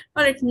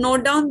 All right,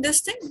 note down this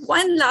thing.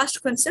 One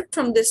last concept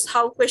from this,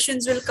 how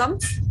questions will come.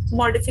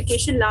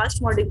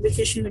 Last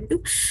modification will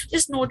do.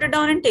 Just note it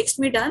down and text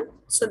me done.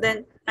 So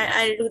then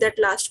I'll do that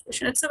last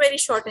question. It's a very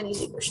short and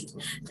easy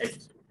question. The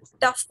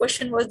tough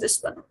question was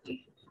this one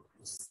only.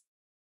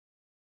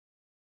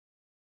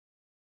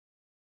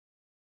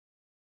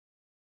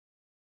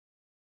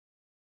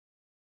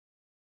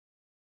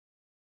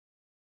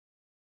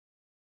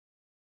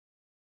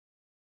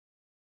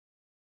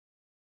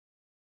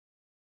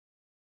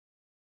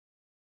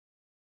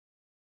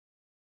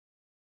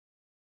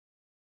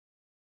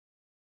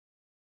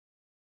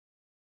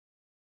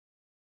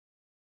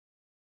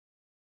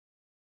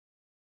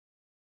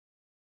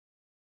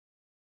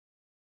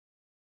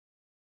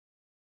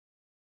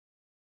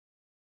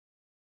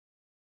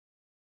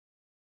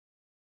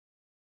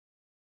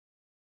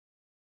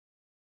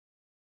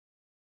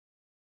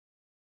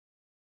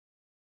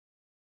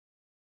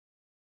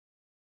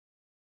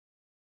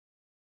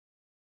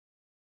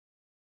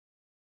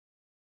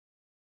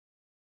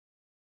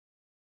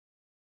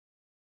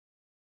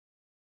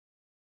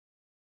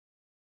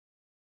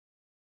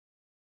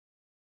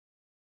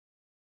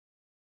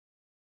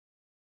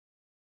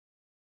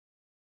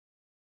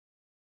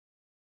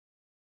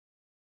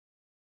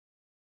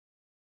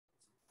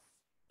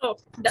 Oh,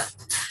 done.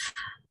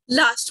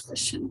 Last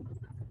question.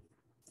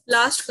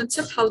 Last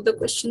concept, how the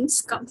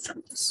questions come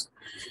from this.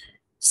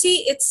 See,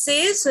 it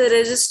says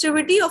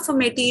resistivity of a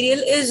material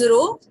is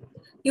rho.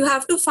 You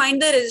have to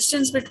find the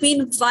resistance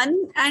between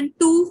 1 and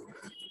 2,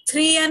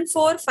 3 and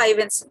 4, 5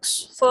 and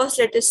 6. First,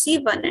 let us see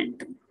 1 and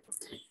 2.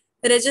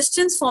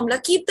 Resistance formula.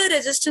 Keep the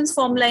resistance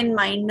formula in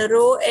mind.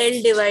 Rho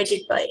L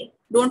divided by A.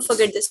 Don't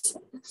forget this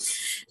formula.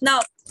 Now,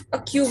 a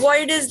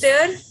cuboid is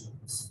there.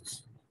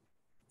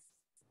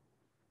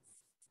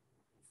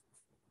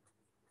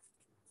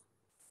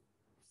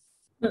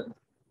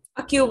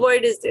 A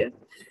cuboid is there.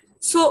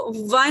 So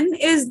 1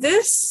 is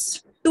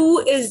this,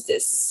 2 is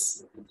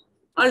this.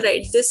 All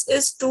right, this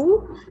is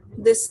 2,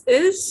 this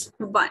is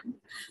 1.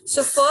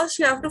 So first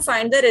you have to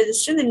find the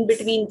resistance in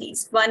between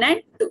these, 1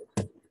 and 2.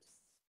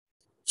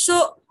 So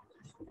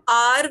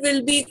R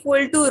will be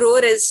equal to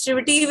rho,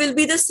 resistivity will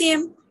be the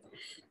same.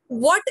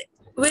 What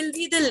will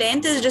be the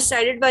length is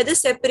decided by the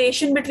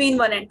separation between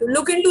 1 and 2.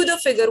 Look into the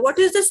figure. What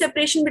is the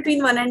separation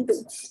between 1 and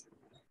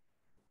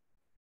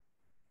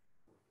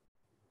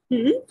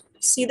 2?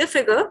 See the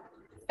figure?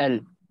 L.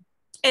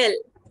 L.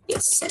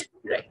 Yes,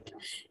 right.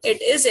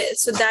 It is L.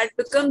 So that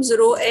becomes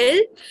rho L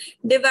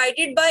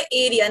divided by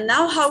area.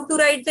 Now how to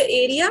write the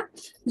area?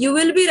 You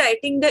will be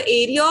writing the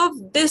area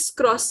of this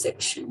cross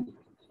section.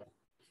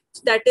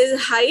 That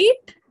is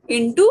height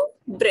into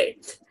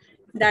breadth.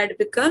 That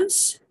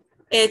becomes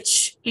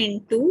H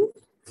into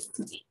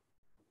V.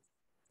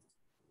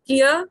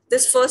 Clear?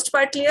 This first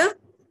part clear?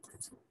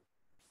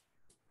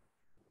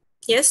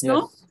 Yes,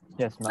 no?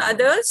 Yes. Yes, ma'am.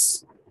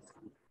 Others?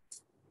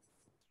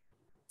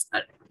 All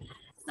right.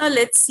 Now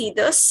let's see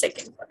the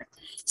second part.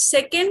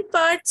 Second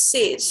part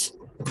says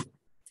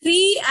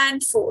 3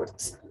 and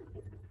 4th.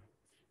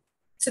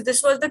 So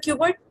this was the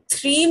cuboid.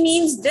 3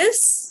 means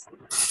this,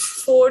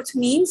 4th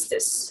means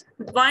this.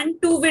 1,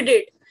 2 we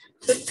did.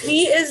 So 3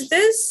 is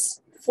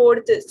this,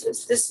 4th is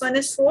this. This one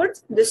is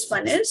 4th, this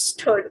one is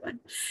 3rd one.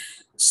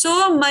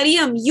 So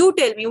Mariam, you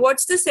tell me,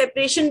 what's the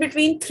separation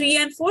between 3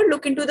 and 4?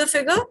 Look into the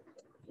figure.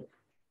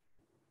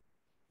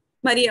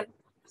 Mariam.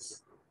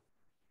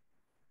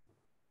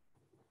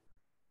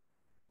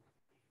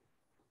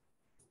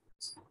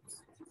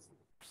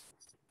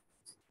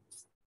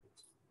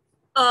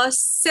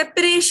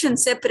 Separation.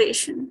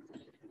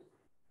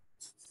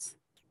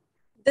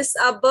 This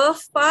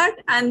above part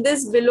and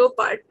this below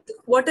part.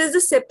 What is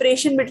the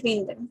separation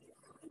between them?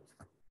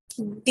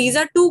 These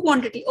are two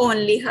quantity,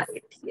 only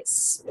height.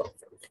 Yes,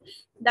 perfect.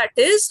 That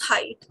is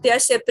height. They are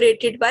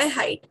separated by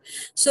height.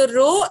 So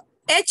rho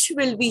h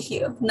will be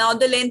here. Now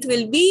the length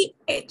will be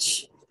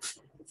h.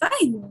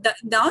 Fine.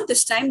 Now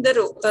this time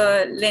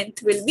the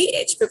length will be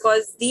h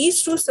because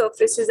these two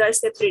surfaces are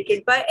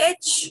separated by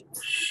h.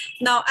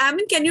 Now,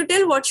 Amin, can you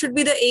tell what should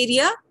be the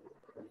area?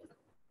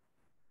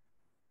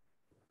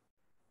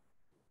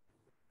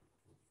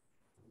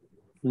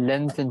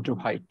 Length into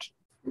height.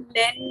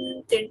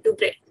 Length into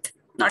breadth,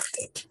 not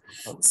height.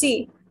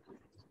 See,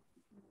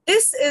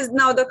 this is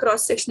now the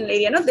cross-sectional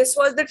area. No, this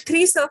was the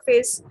 3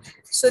 surface.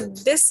 So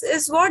this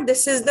is what?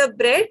 This is the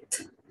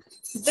breadth.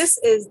 This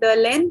is the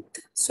length.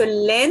 So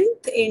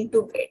length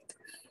into breadth.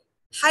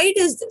 Height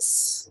is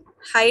this.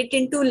 Height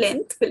into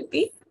length will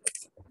be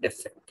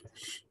different.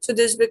 So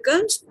this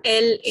becomes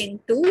L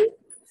into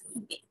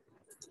B.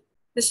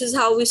 This is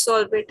how we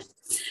solve it.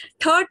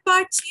 Third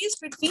part says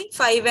between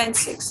 5 and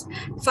 6.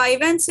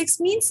 5 and 6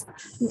 means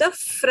the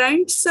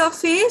front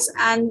surface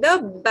and the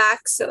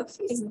back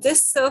surface.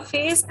 This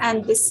surface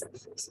and this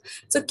surface.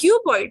 So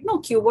cuboid, no,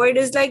 cuboid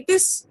is like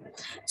this.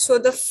 So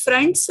the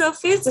front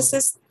surface, this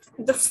is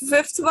the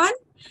 5th one,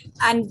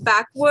 and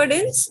backward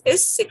is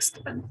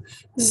 6th one.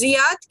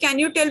 Ziad, can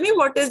you tell me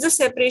what is the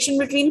separation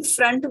between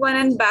front one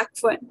and back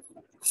one?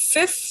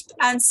 5th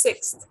and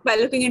 6th by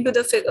looking into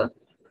the figure.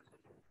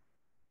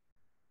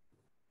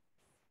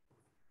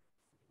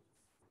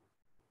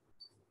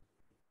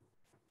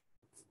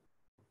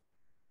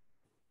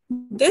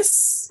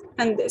 This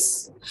and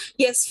this.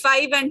 Yes,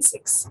 5 and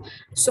 6.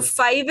 So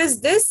 5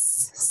 is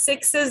this,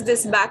 6 is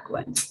this back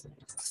one.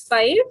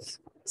 5,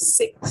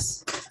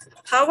 6.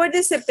 How are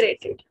they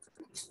separated?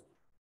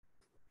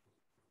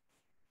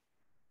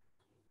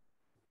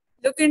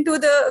 Look into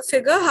the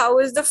figure. How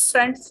is the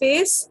front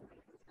face?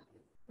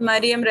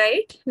 Mariam,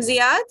 right?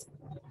 Ziad?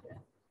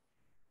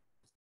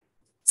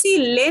 See,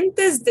 length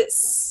is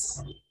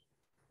this.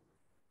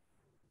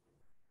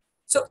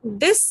 So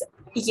this,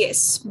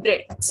 yes,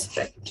 breadth,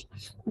 right?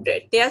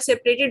 Breadth. They are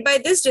separated by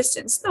this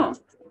distance, no?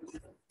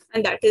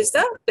 And that is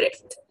the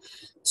breadth.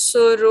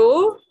 So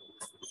rho,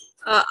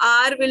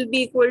 R will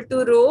be equal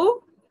to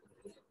rho,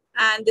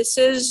 and this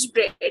is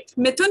breadth.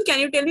 Mithun, can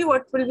you tell me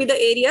what will be the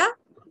area?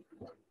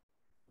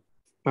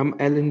 L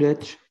into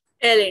H.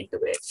 L into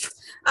H.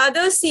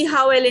 Others, see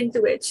how L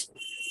into H.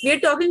 We are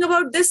talking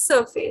about this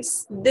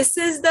surface. This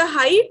is the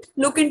height.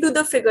 Look into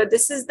the figure.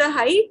 This is the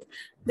height.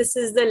 This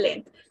is the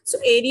length. So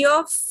area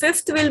of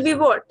 5th will be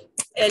what?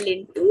 L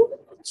into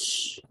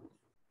H.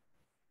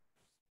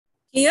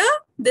 Here,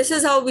 this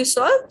is how we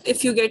solve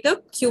if you get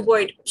a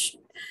cuboid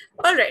question.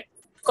 All right,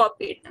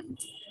 copy it.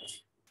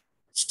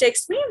 Just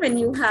text me when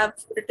you have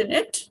written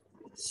it.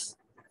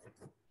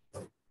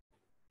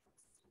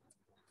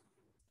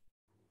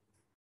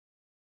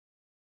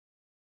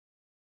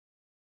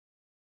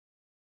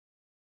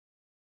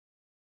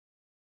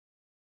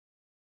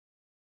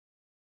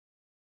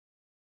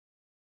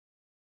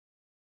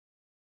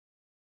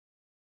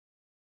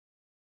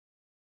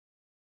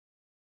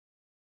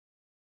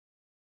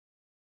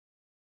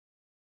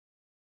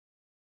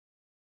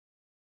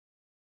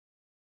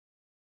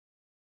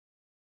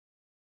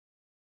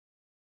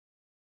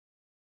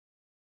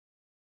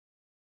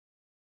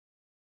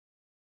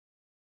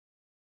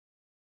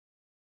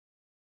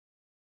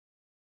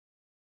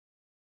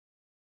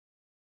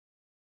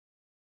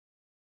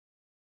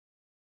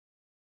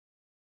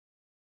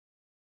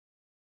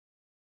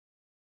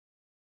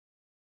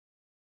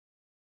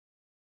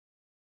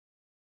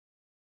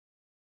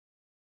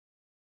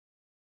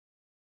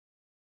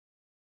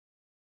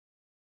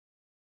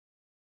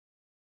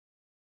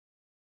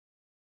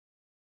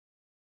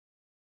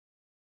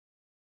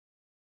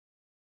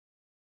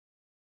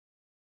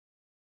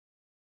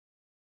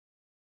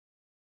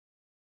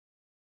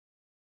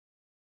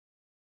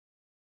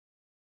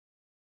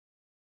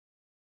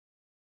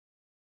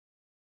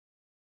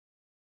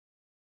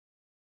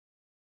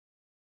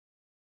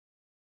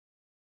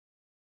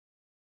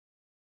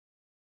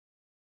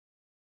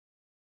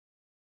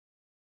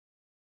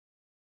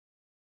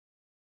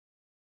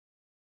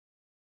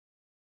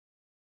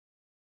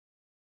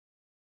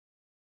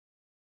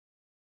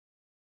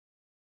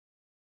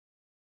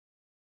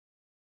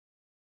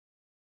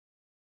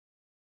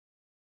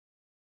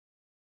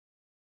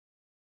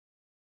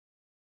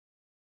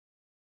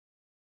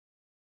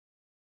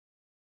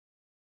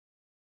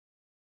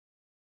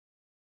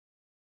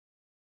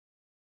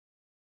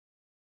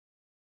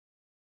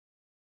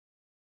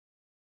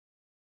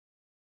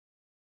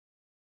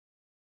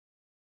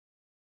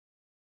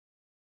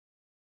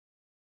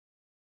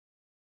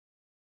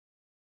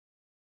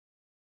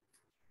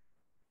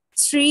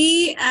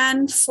 3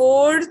 and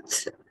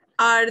 4th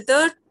are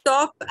the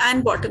top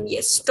and bottom.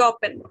 Yes, top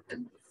and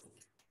bottom.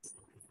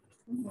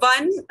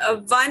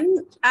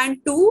 1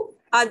 and 2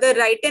 are the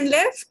right and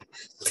left.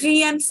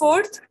 3 and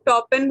 4th,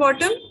 top and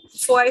bottom.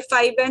 5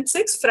 and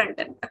 6, front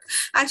and back.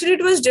 Actually,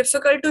 it was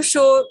difficult to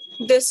show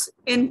this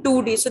in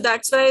 2D. So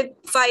that's why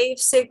 5,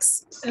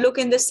 6 look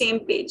in the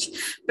same page.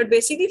 But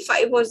basically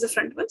 5 was the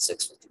front one,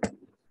 6 was the back.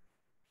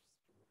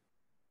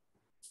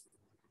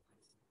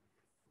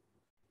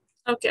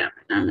 Okay,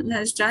 Amin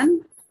has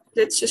done.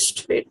 Let's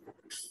just wait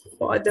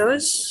for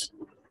others.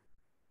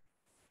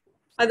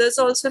 Others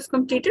also have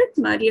completed.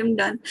 Mariam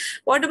done.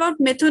 What about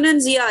Mithun and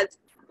Ziad?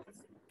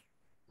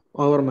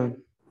 Over, ma'am.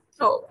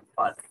 Oh,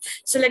 all right.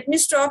 So let me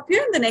stop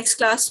here. In the next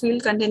class, we'll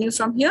continue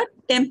from here.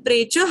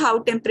 Temperature, how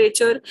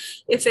temperature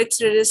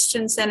affects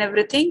resistance and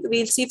everything.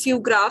 We'll see few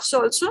graphs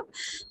also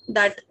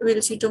that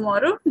we'll see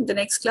tomorrow in the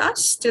next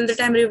class. Till the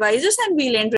time, revise us and we'll end